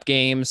tune-up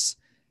games.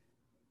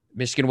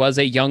 Michigan was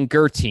a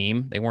younger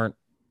team. They weren't,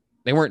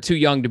 they weren't too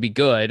young to be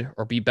good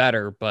or be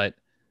better, but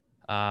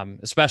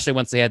especially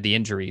once they had the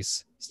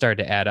injuries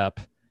started to add up.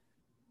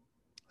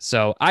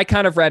 So I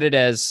kind of read it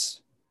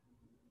as,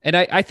 and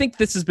I think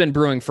this has been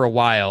brewing for a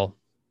while.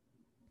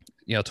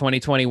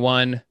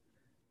 2021,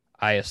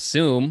 I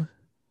assume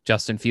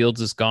Justin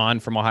Fields is gone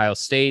from Ohio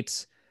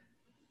State.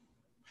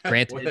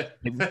 Granted,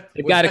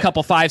 they've got a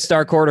couple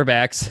 5-star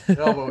quarterbacks.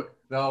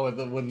 No,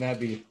 wouldn't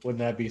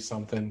that be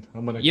something?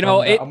 I'm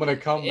gonna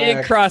come back.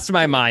 It crossed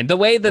my mind the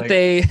way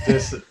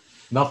that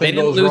nothing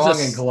goes wrong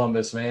in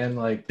Columbus, man.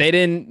 Like, they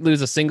didn't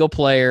lose a single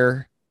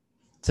player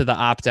to the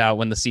opt-out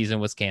when the season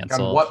was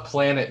canceled. On what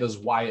planet does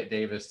Wyatt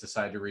Davis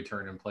decide to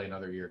return and play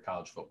another year of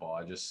college football?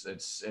 It's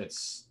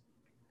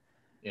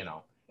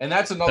and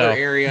that's another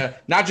area,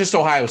 not just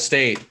Ohio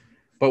State,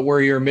 but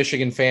where you're a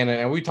Michigan fan,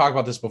 and we talked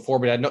about this before,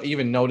 but I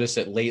even noticed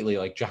it lately,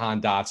 like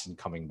Jahan Dotson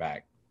coming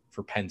back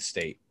for Penn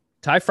State.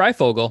 Ty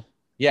Freifogel.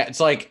 Yeah, it's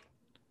like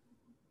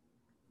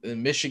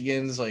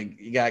Michigan's like,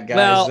 you got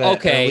guys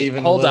that are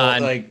leaving. Hold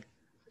on. Like,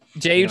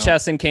 J.U.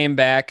 Chesson came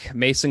back.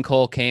 Mason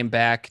Cole came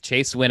back.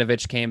 Chase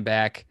Winovich came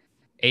back.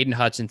 Aiden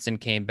Hutchinson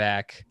came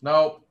back.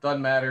 Nope,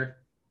 doesn't matter.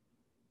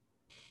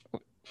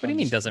 What do you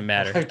mean doesn't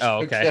matter?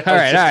 Oh, okay. All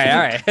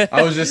right.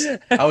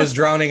 I was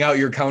drowning out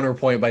your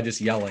counterpoint by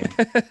just yelling.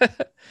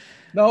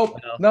 Nope.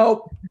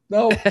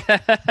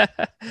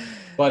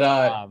 But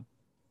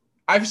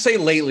I'd say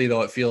lately,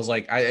 though, it feels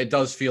like it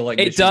does feel like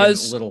it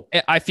does.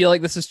 I feel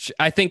like this is.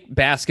 I think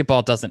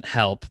basketball doesn't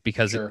help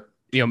because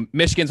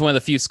Michigan's one of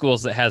the few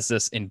schools that has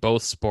this in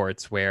both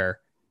sports where,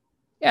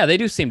 they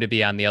do seem to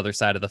be on the other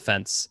side of the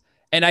fence.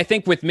 And I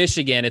think with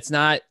Michigan, it's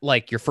not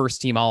like your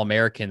first team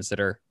All-Americans that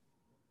are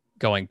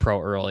going pro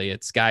early.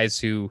 It's guys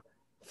who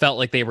felt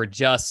like they were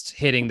just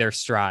hitting their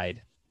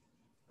stride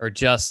or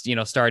just,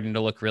 starting to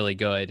look really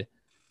good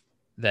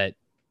that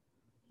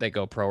they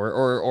go pro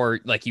or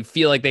like you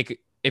feel like they could,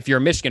 if you're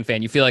a Michigan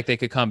fan, you feel like they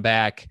could come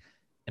back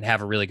and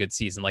have a really good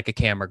season, like a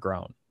Cameron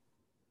Grown.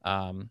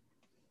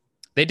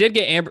 They did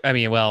get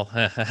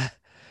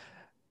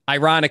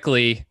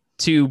ironically,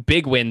 2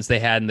 big wins they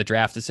had in the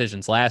draft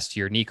decisions last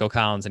year, Nico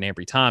Collins and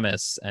Ambry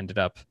Thomas, ended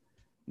up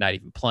not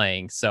even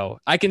playing. So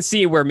I can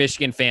see where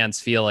Michigan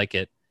fans feel like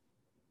it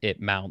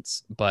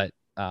mounts. But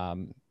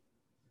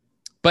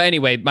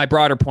anyway, my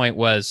broader point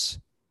was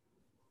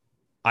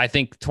I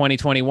think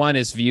 2021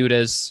 is viewed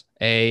as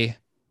it's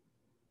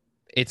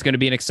going to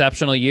be an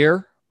exceptional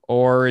year,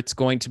 or it's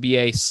going to be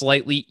a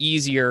slightly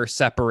easier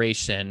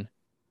separation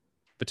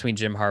between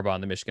Jim Harbaugh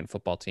and the Michigan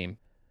football team.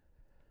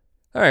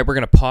 All right, we're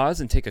going to pause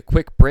and take a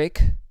quick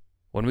break.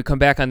 When we come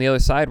back on the other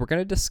side, we're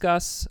going to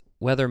discuss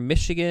whether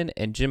Michigan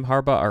and Jim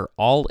Harbaugh are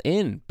all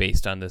in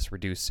based on this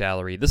reduced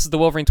salary. This is the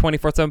Wolverine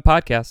 24/7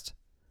 podcast.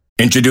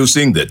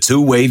 Introducing the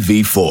two-way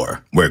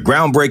V4, where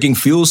groundbreaking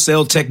fuel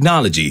cell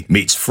technology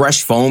meets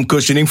fresh foam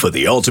cushioning for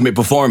the ultimate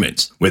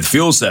performance. With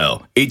Fuel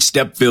Cell, each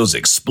step feels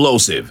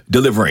explosive,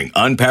 delivering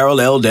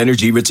unparalleled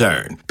energy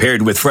return.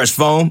 Paired with fresh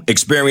foam,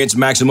 experience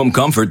maximum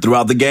comfort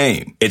throughout the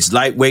game. Its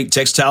lightweight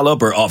textile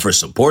upper offers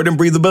support and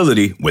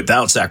breathability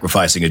without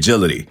sacrificing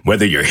agility.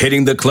 Whether you're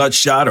hitting the clutch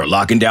shot or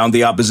locking down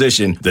the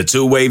opposition, the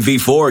two-way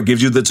V4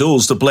 gives you the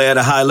tools to play at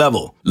a high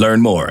level. Learn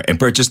more and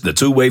purchase the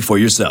two-way for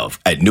yourself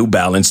at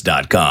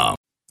newbalance.com.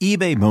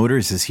 eBay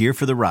Motors is here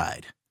for the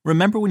ride.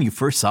 Remember when you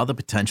first saw the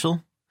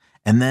potential?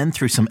 And then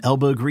through some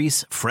elbow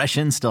grease, fresh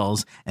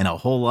installs, and a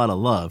whole lot of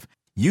love,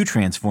 you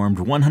transformed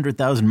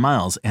 100,000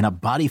 miles and a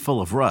body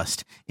full of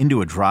rust into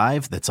a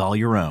drive that's all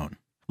your own.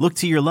 Look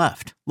to your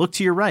left. Look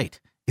to your right.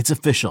 It's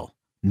official.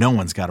 No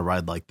one's got a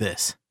ride like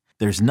this.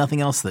 There's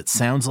nothing else that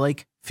sounds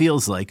like,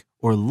 feels like,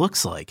 or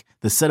looks like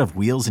the set of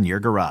wheels in your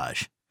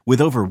garage. With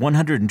over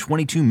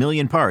 122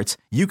 million parts,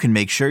 you can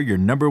make sure your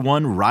number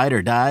one ride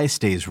or die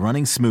stays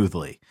running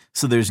smoothly.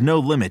 So there's no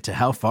limit to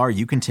how far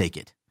you can take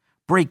it.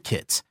 Brake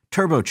kits,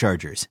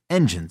 turbochargers,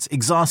 engines,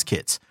 exhaust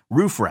kits,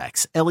 roof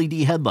racks, LED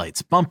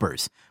headlights,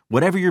 bumpers,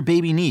 whatever your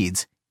baby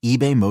needs,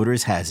 eBay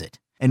Motors has it.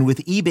 And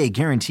with eBay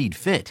Guaranteed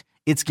Fit,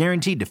 it's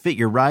guaranteed to fit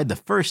your ride the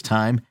first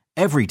time,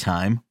 every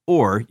time,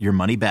 or your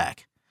money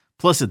back.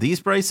 Plus at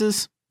these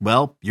prices,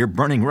 well, you're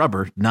burning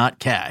rubber, not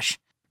cash.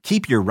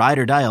 Keep your ride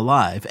or die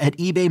alive at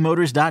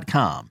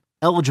ebaymotors.com.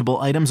 Eligible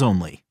items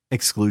only.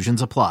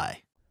 Exclusions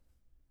apply.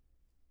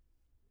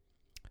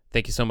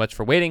 Thank you so much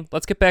for waiting.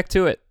 Let's get back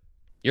to it.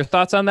 Your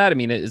thoughts on that? I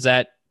mean,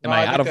 am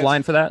I out of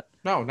line for that?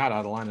 No, not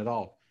out of line at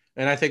all.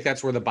 And I think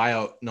that's where the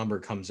buyout number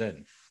comes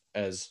in,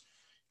 as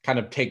kind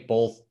of take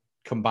both,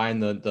 combine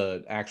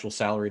the actual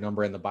salary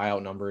number and the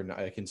buyout number, and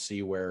I can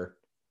see where,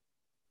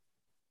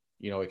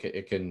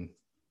 it can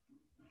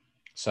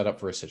set up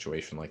for a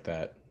situation like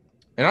that.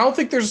 And I don't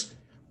think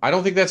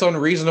that's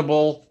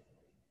unreasonable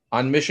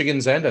on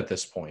Michigan's end at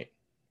this point.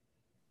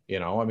 We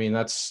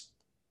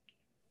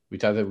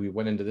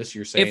went into this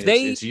year saying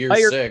it's year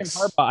 6.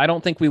 Harbaugh, I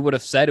don't think we would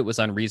have said it was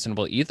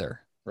unreasonable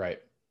either. Right.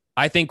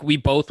 I think we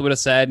both would have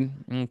said,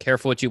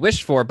 careful what you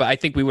wish for, but I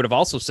think we would have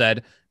also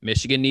said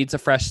Michigan needs a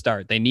fresh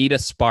start. They need a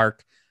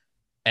spark.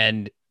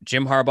 And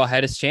Jim Harbaugh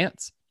had his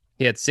chance.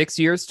 He had 6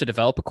 years to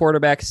develop a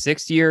quarterback,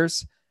 6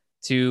 years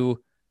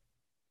to,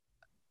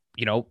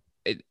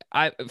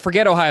 I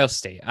forget Ohio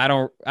State. I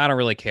don't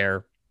really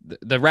care.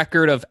 The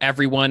record of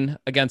everyone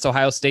against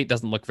Ohio State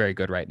doesn't look very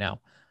good right now.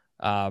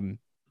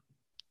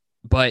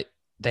 But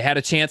they had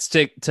a chance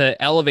to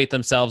elevate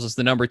themselves as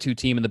the number 2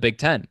 team in the Big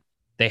Ten.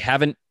 They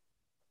haven't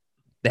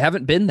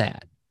been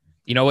that.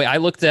 I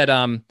looked at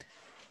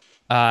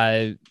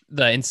the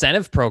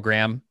incentive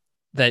program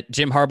that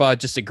Jim Harbaugh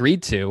just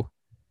agreed to.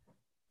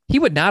 He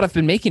would not have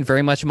been making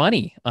very much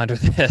money under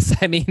this.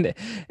 I mean,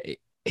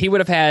 he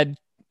would have had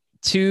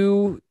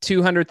two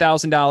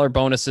 $200,000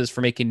 bonuses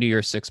for making New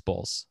Year's Six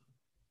bowls.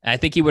 I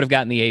think he would have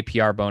gotten the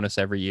APR bonus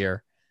every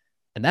year,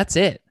 and that's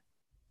it.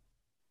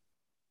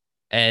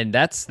 And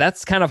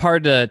that's kind of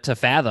hard to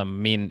fathom.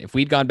 I mean, if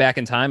we'd gone back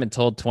in time and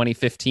told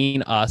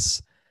 2015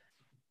 us,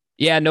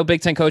 yeah, no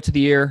Big Ten Coach of the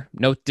Year,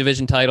 no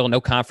division title, no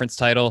conference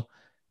title,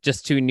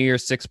 just 2 New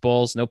Year's Six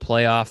bowls, no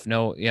playoff,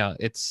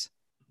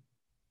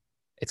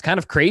 it's kind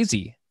of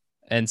crazy.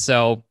 And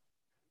so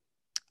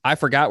I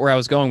forgot where I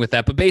was going with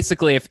that. But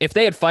basically, if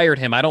they had fired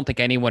him, I don't think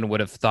anyone would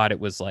have thought it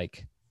was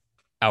like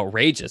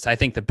outrageous. I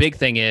think the big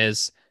thing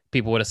is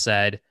people would have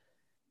said,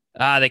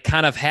 they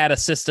kind of had a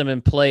system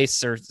in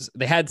place, or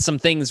they had some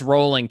things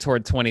rolling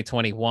toward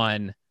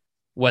 2021.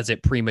 Was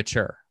it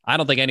premature? I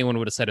don't think anyone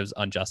would have said it was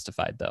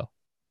unjustified, though.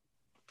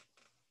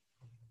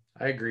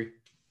 I agree.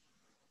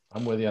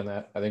 I'm with you on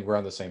that. I think we're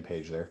on the same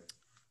page there.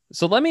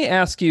 So let me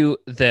ask you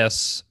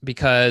this,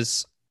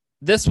 because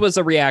this was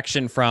a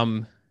reaction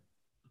from,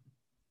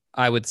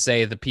 I would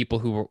say, the people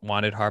who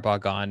wanted Harbaugh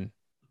gone,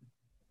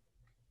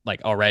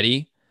 like,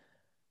 already.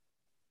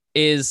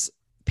 Is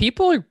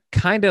people are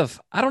kind of,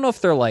 I don't know if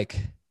they're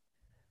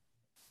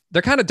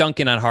kind of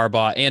dunking on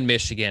Harbaugh and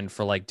Michigan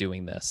for like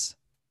doing this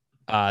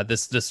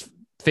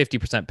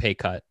 50% pay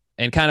cut,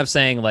 and kind of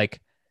saying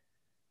like,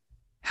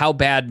 how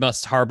bad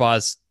must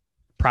Harbaugh's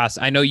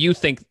process? I know you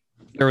think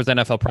there was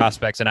NFL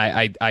prospects, and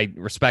I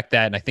respect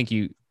that, and I think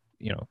you're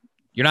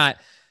not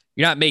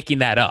making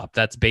that up.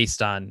 That's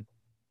based on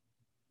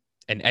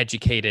an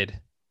educated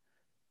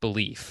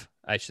belief,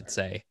 I should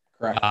say.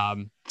 Correct.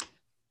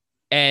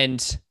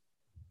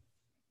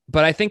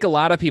 But I think a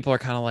lot of people are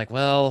kind of like,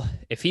 well,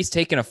 if he's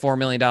taking a $4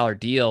 million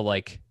deal,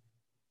 like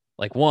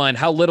one,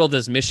 how little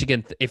does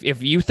Michigan,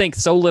 if you think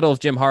so little of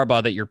Jim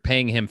Harbaugh that you're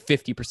paying him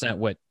 50%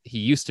 what he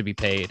used to be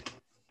paid,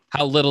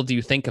 how little do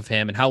you think of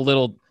him, and how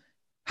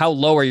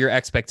low are your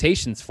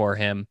expectations for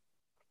him?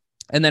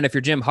 And then if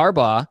you're Jim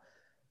Harbaugh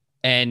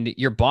and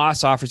your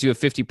boss offers you a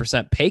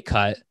 50% pay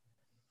cut,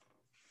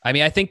 I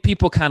mean, I think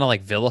people kind of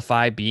like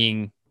vilify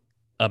being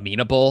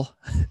amenable,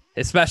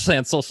 especially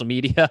on social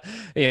media.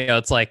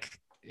 It's like,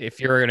 if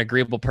you're an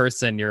agreeable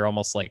person, you're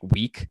almost like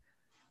weak.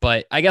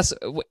 But I guess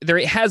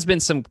there has been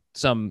some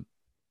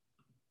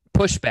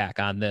pushback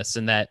on this,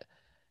 and that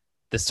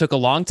this took a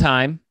long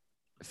time.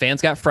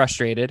 Fans got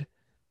frustrated.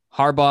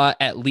 Harbaugh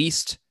at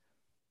least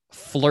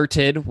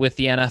flirted with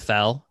the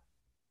NFL.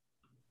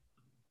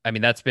 I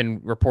mean, that's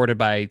been reported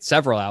by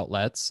several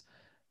outlets.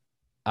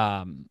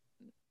 And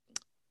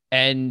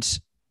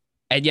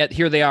yet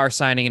here they are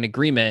signing an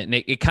agreement,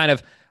 and it kind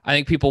of, I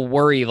think people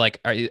worry, like,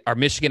 are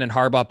Michigan and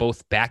Harbaugh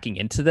both backing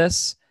into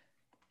this?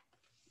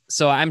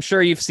 So I'm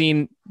sure you've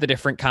seen the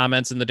different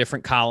comments and the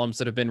different columns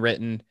that have been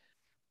written.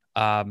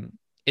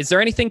 Is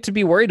there anything to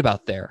be worried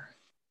about there?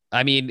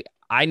 I mean,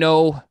 I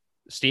know,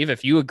 Steve, even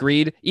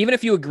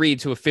if you agreed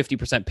to a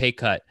 50% pay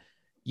cut,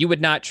 you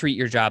would not treat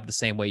your job the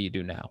same way you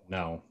do now.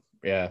 No.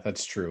 Yeah,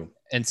 that's true.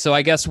 And so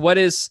I guess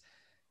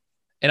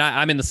and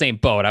I'm in the same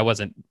boat. I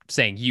wasn't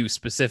saying you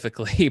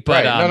specifically,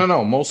 but right.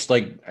 No. Most,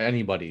 like,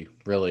 anybody,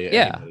 really.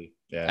 Yeah. Anybody.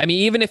 Yeah. I mean,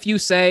 even if you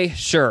say,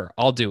 sure,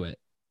 I'll do it,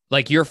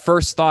 like, your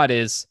first thought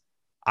is,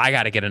 I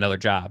got to get another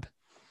job,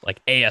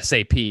 like,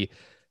 ASAP.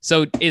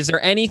 So is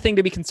there anything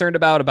to be concerned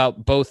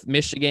about both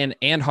Michigan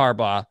and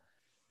Harbaugh?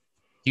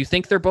 Do you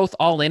think they're both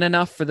all in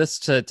enough for this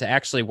to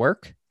actually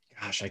work?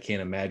 Gosh, I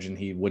can't imagine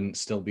he wouldn't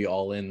still be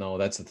all in, though.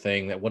 That's the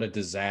thing. That what a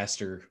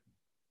disaster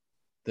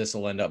this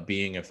will end up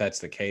being if that's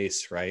the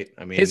case, right?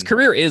 I mean, his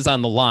career is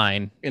on the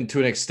line. And to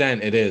an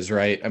extent, it is,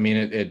 right? I mean,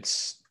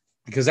 it's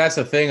because that's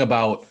the thing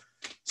about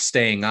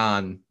staying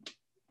on,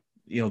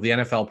 the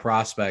NFL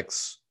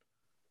prospects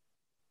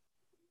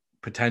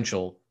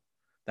potential.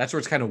 That's where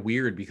it's kind of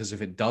weird, because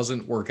if it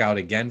doesn't work out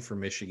again for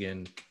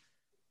Michigan,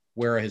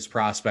 where are his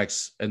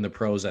prospects in the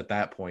pros at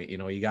that point?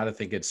 You got to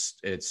think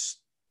it's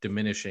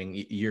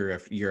diminishing year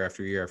after year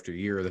after year after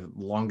year, the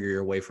longer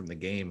you're away from the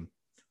game.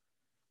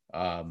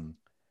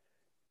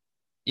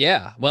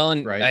 Yeah. Well,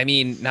 and right. I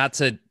mean, not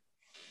to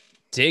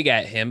dig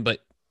at him,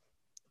 but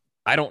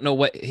I don't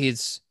know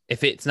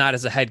if it's not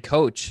as a head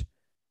coach,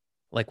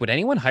 like, would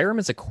anyone hire him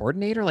as a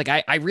coordinator? Like,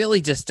 I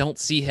really just don't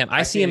see him.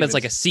 I see him as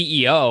like a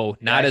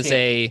CEO, not as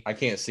I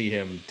can't see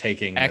him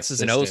taking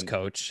X's and O's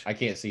coach. I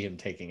can't see him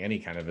taking any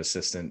kind of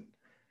assistant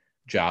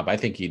job. I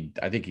think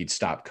he'd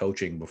stop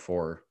coaching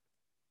before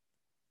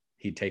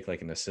he'd take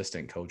like an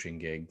assistant coaching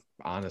gig.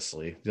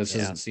 Honestly, this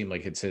doesn't seem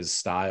like it's his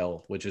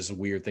style, which is a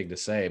weird thing to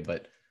say,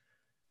 but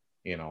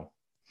but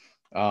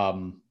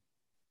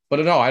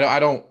no, I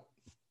don't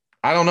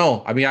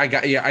know. I mean,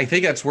 I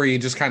think that's where you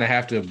just kind of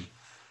have to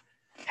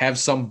have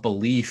some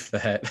belief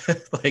that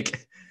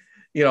like,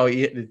 you know,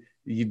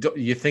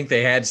 you think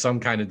they had some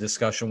kind of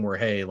discussion where,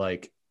 hey,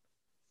 like,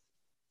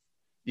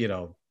 you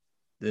know,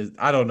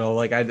 I don't know,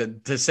 like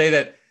to say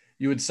that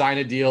you would sign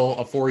a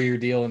 4-year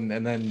deal,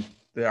 and then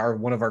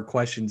one of our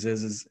questions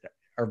is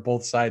are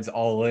both sides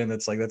all in?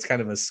 It's like, that's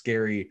kind of a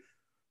scary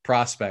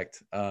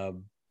prospect.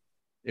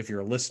 If you're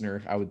a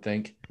listener, I would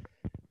think,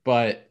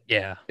 but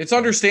yeah, it's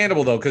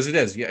understandable though. Cause it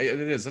is. Yeah, it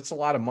is. That's a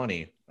lot of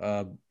money.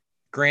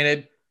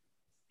 Granted,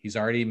 he's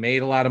already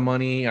made a lot of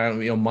money. I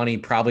don't, money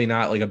probably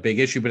not like a big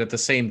issue, but at the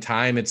same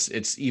time,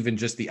 it's even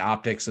just the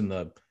optics and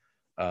the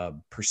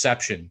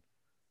perception,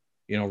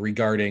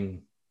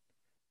 regarding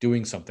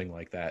doing something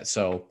like that.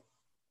 So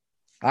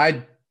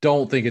I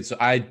don't think it's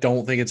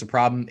a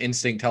problem.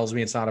 Instinct tells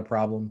me it's not a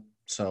problem.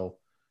 So,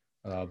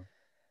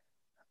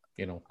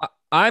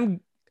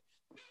 I'm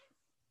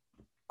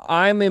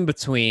in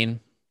between.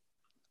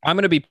 I'm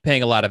going to be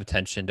paying a lot of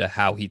attention to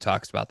how he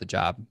talks about the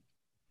job.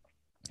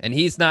 And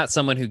he's not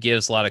someone who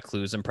gives a lot of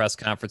clues in press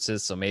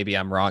conferences, so maybe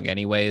I'm wrong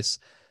anyways.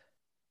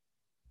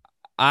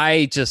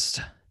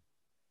 The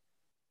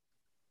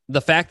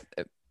fact,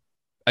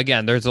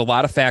 again, there's a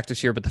lot of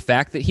factors here, but the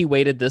fact that he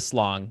waited this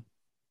long,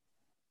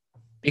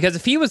 because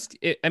if he was,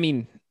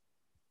 I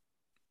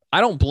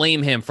don't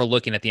blame him for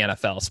looking at the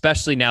NFL,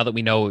 especially now that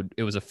we know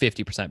it was a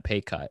 50%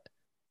 pay cut.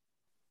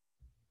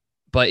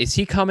 But is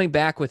he coming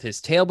back with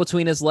his tail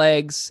between his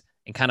legs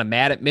and kind of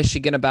mad at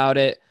Michigan about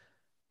it?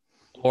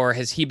 Or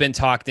has he been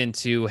talked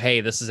into,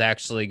 hey, this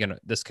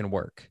can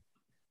work?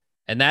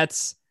 And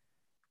that's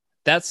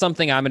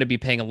something I'm going to be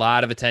paying a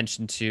lot of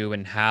attention to,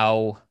 and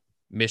how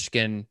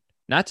Michigan,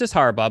 not just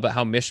Harbaugh, but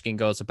how Michigan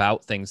goes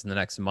about things in the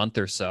next month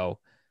or so.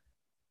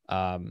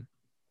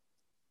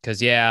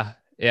 Because even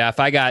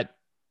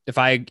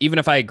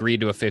if I agreed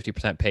to a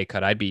 50% pay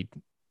cut, I'd be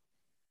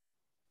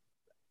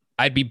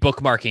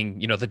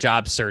bookmarking, the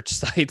job search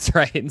sites,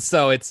 right? And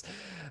so it's,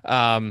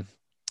 I'm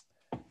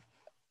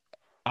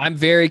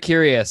very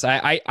curious.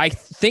 I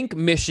think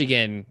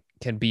Michigan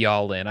can be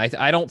all in.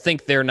 I don't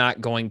think they're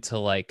not going to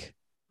like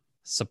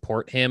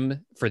support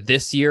him for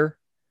this year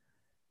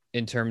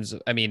in terms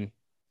of, I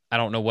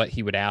don't know what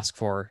he would ask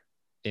for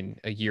in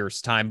a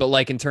year's time, but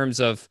like in terms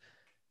of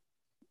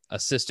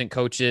assistant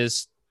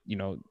coaches,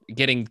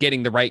 getting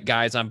the right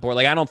guys on board.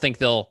 Like, I don't think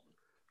they're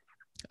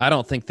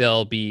going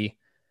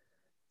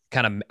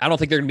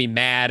to be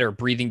mad or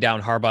breathing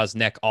down Harbaugh's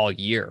neck all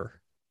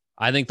year.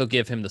 I think they'll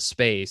give him the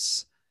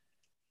space.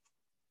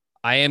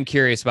 I am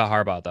curious about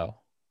Harbaugh though.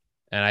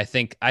 And I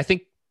think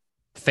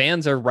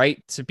fans are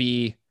right to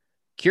be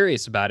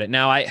curious about it.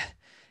 Now,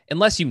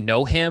 unless you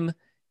know him,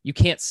 you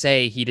can't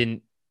say he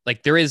didn't,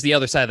 like, there is the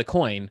other side of the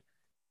coin.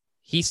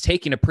 He's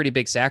taking a pretty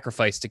big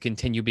sacrifice to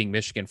continue being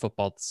Michigan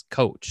football's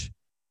coach.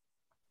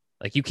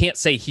 Like, you can't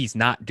say he's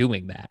not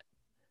doing that.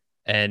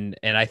 And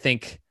I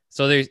think,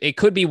 so it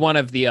could be one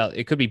of the,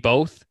 it could be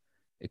both.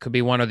 It could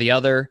be one or the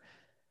other.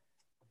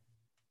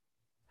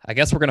 I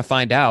guess we're going to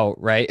find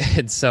out, right?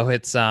 And so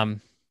it's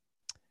a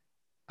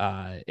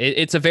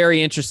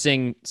very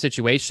interesting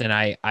situation.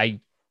 I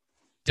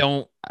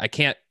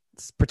can't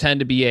pretend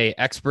to be an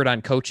expert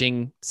on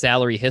coaching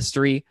salary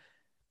history.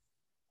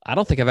 I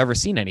don't think I've ever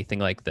seen anything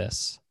like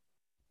this.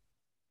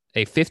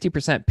 A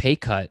 50% pay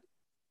cut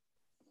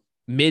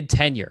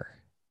mid-tenure.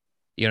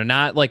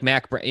 Not like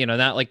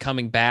not like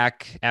coming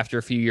back after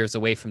a few years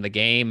away from the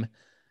game.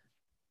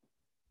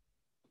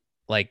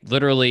 Like,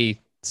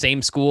 literally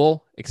same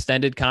school,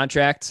 extended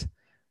contract,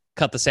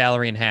 cut the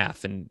salary in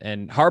half. And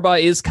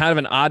Harbaugh is kind of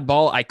an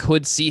oddball. I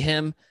could see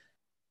him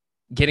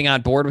getting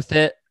on board with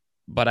it,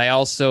 but I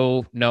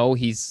also know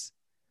he's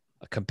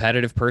a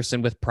competitive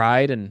person with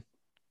pride. And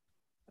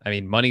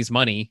money's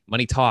money.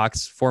 Money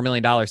talks. $4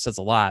 million says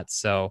a lot.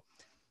 So,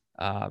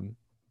 going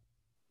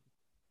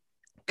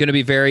to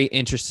be very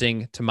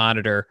interesting to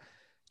monitor.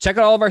 Check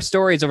out all of our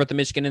stories over at the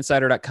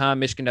MichiganInsider.com,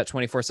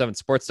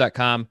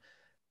 Michigan.247sports.com.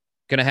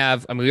 Going to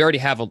have, we already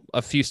have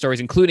a few stories,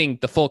 including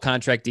the full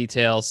contract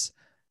details.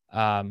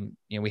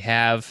 We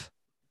have,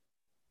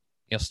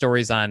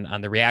 stories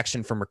on the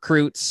reaction from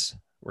recruits.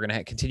 We're going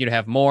to continue to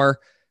have more.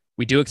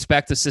 We do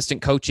expect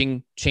assistant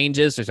coaching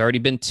changes. There's already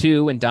been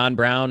 2 in Don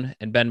Brown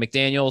and Ben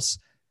McDaniels.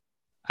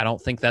 I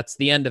don't think that's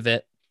the end of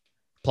it.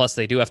 Plus,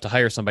 they do have to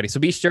hire somebody. So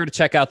be sure to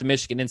check out the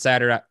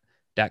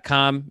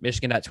MichiganInsider.com,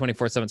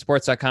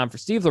 Michigan.247sports.com. For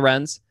Steve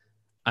Lorenz,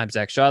 I'm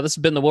Zach Shaw. This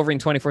has been the Wolverine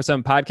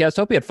 24/7 podcast.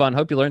 Hope you had fun.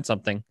 Hope you learned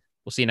something.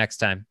 We'll see you next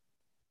time.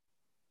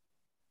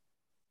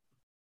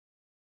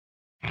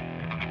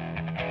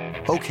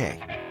 Okay,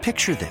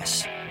 picture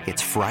this.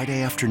 It's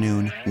Friday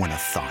afternoon when a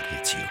thought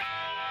hits you.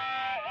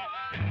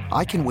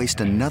 I can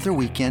waste another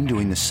weekend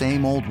doing the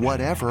same old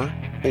whatever,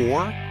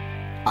 or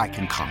I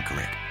can conquer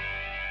it.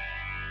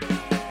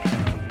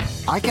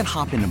 I can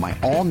hop into my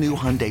all-new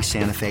Hyundai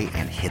Santa Fe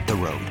and hit the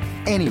road.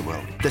 Any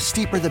road. The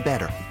steeper, the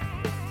better.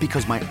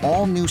 Because my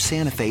all-new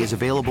Santa Fe is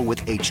available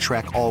with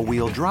H-Track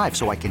all-wheel drive,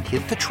 so I can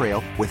hit the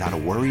trail without a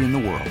worry in the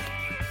world.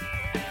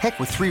 Heck,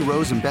 with 3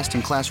 rows and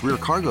best-in-class rear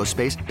cargo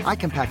space, I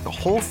can pack the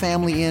whole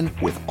family in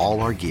with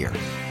all our gear.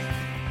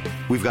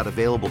 We've got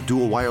available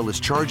dual wireless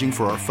charging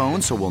for our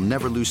phones, so we'll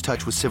never lose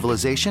touch with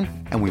civilization,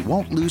 and we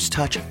won't lose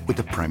touch with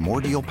the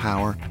primordial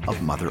power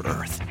of Mother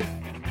Earth.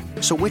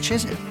 So which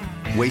is it?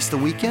 Waste the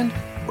weekend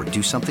or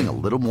do something a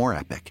little more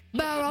epic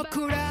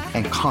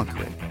and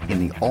conquer it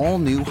in the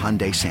all-new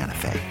Hyundai Santa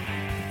Fe?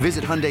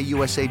 Visit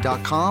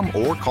HyundaiUSA.com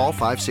or call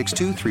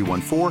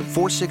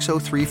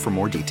 562-314-4603 for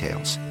more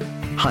details.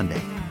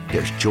 Hyundai,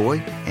 there's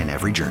joy in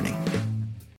every journey.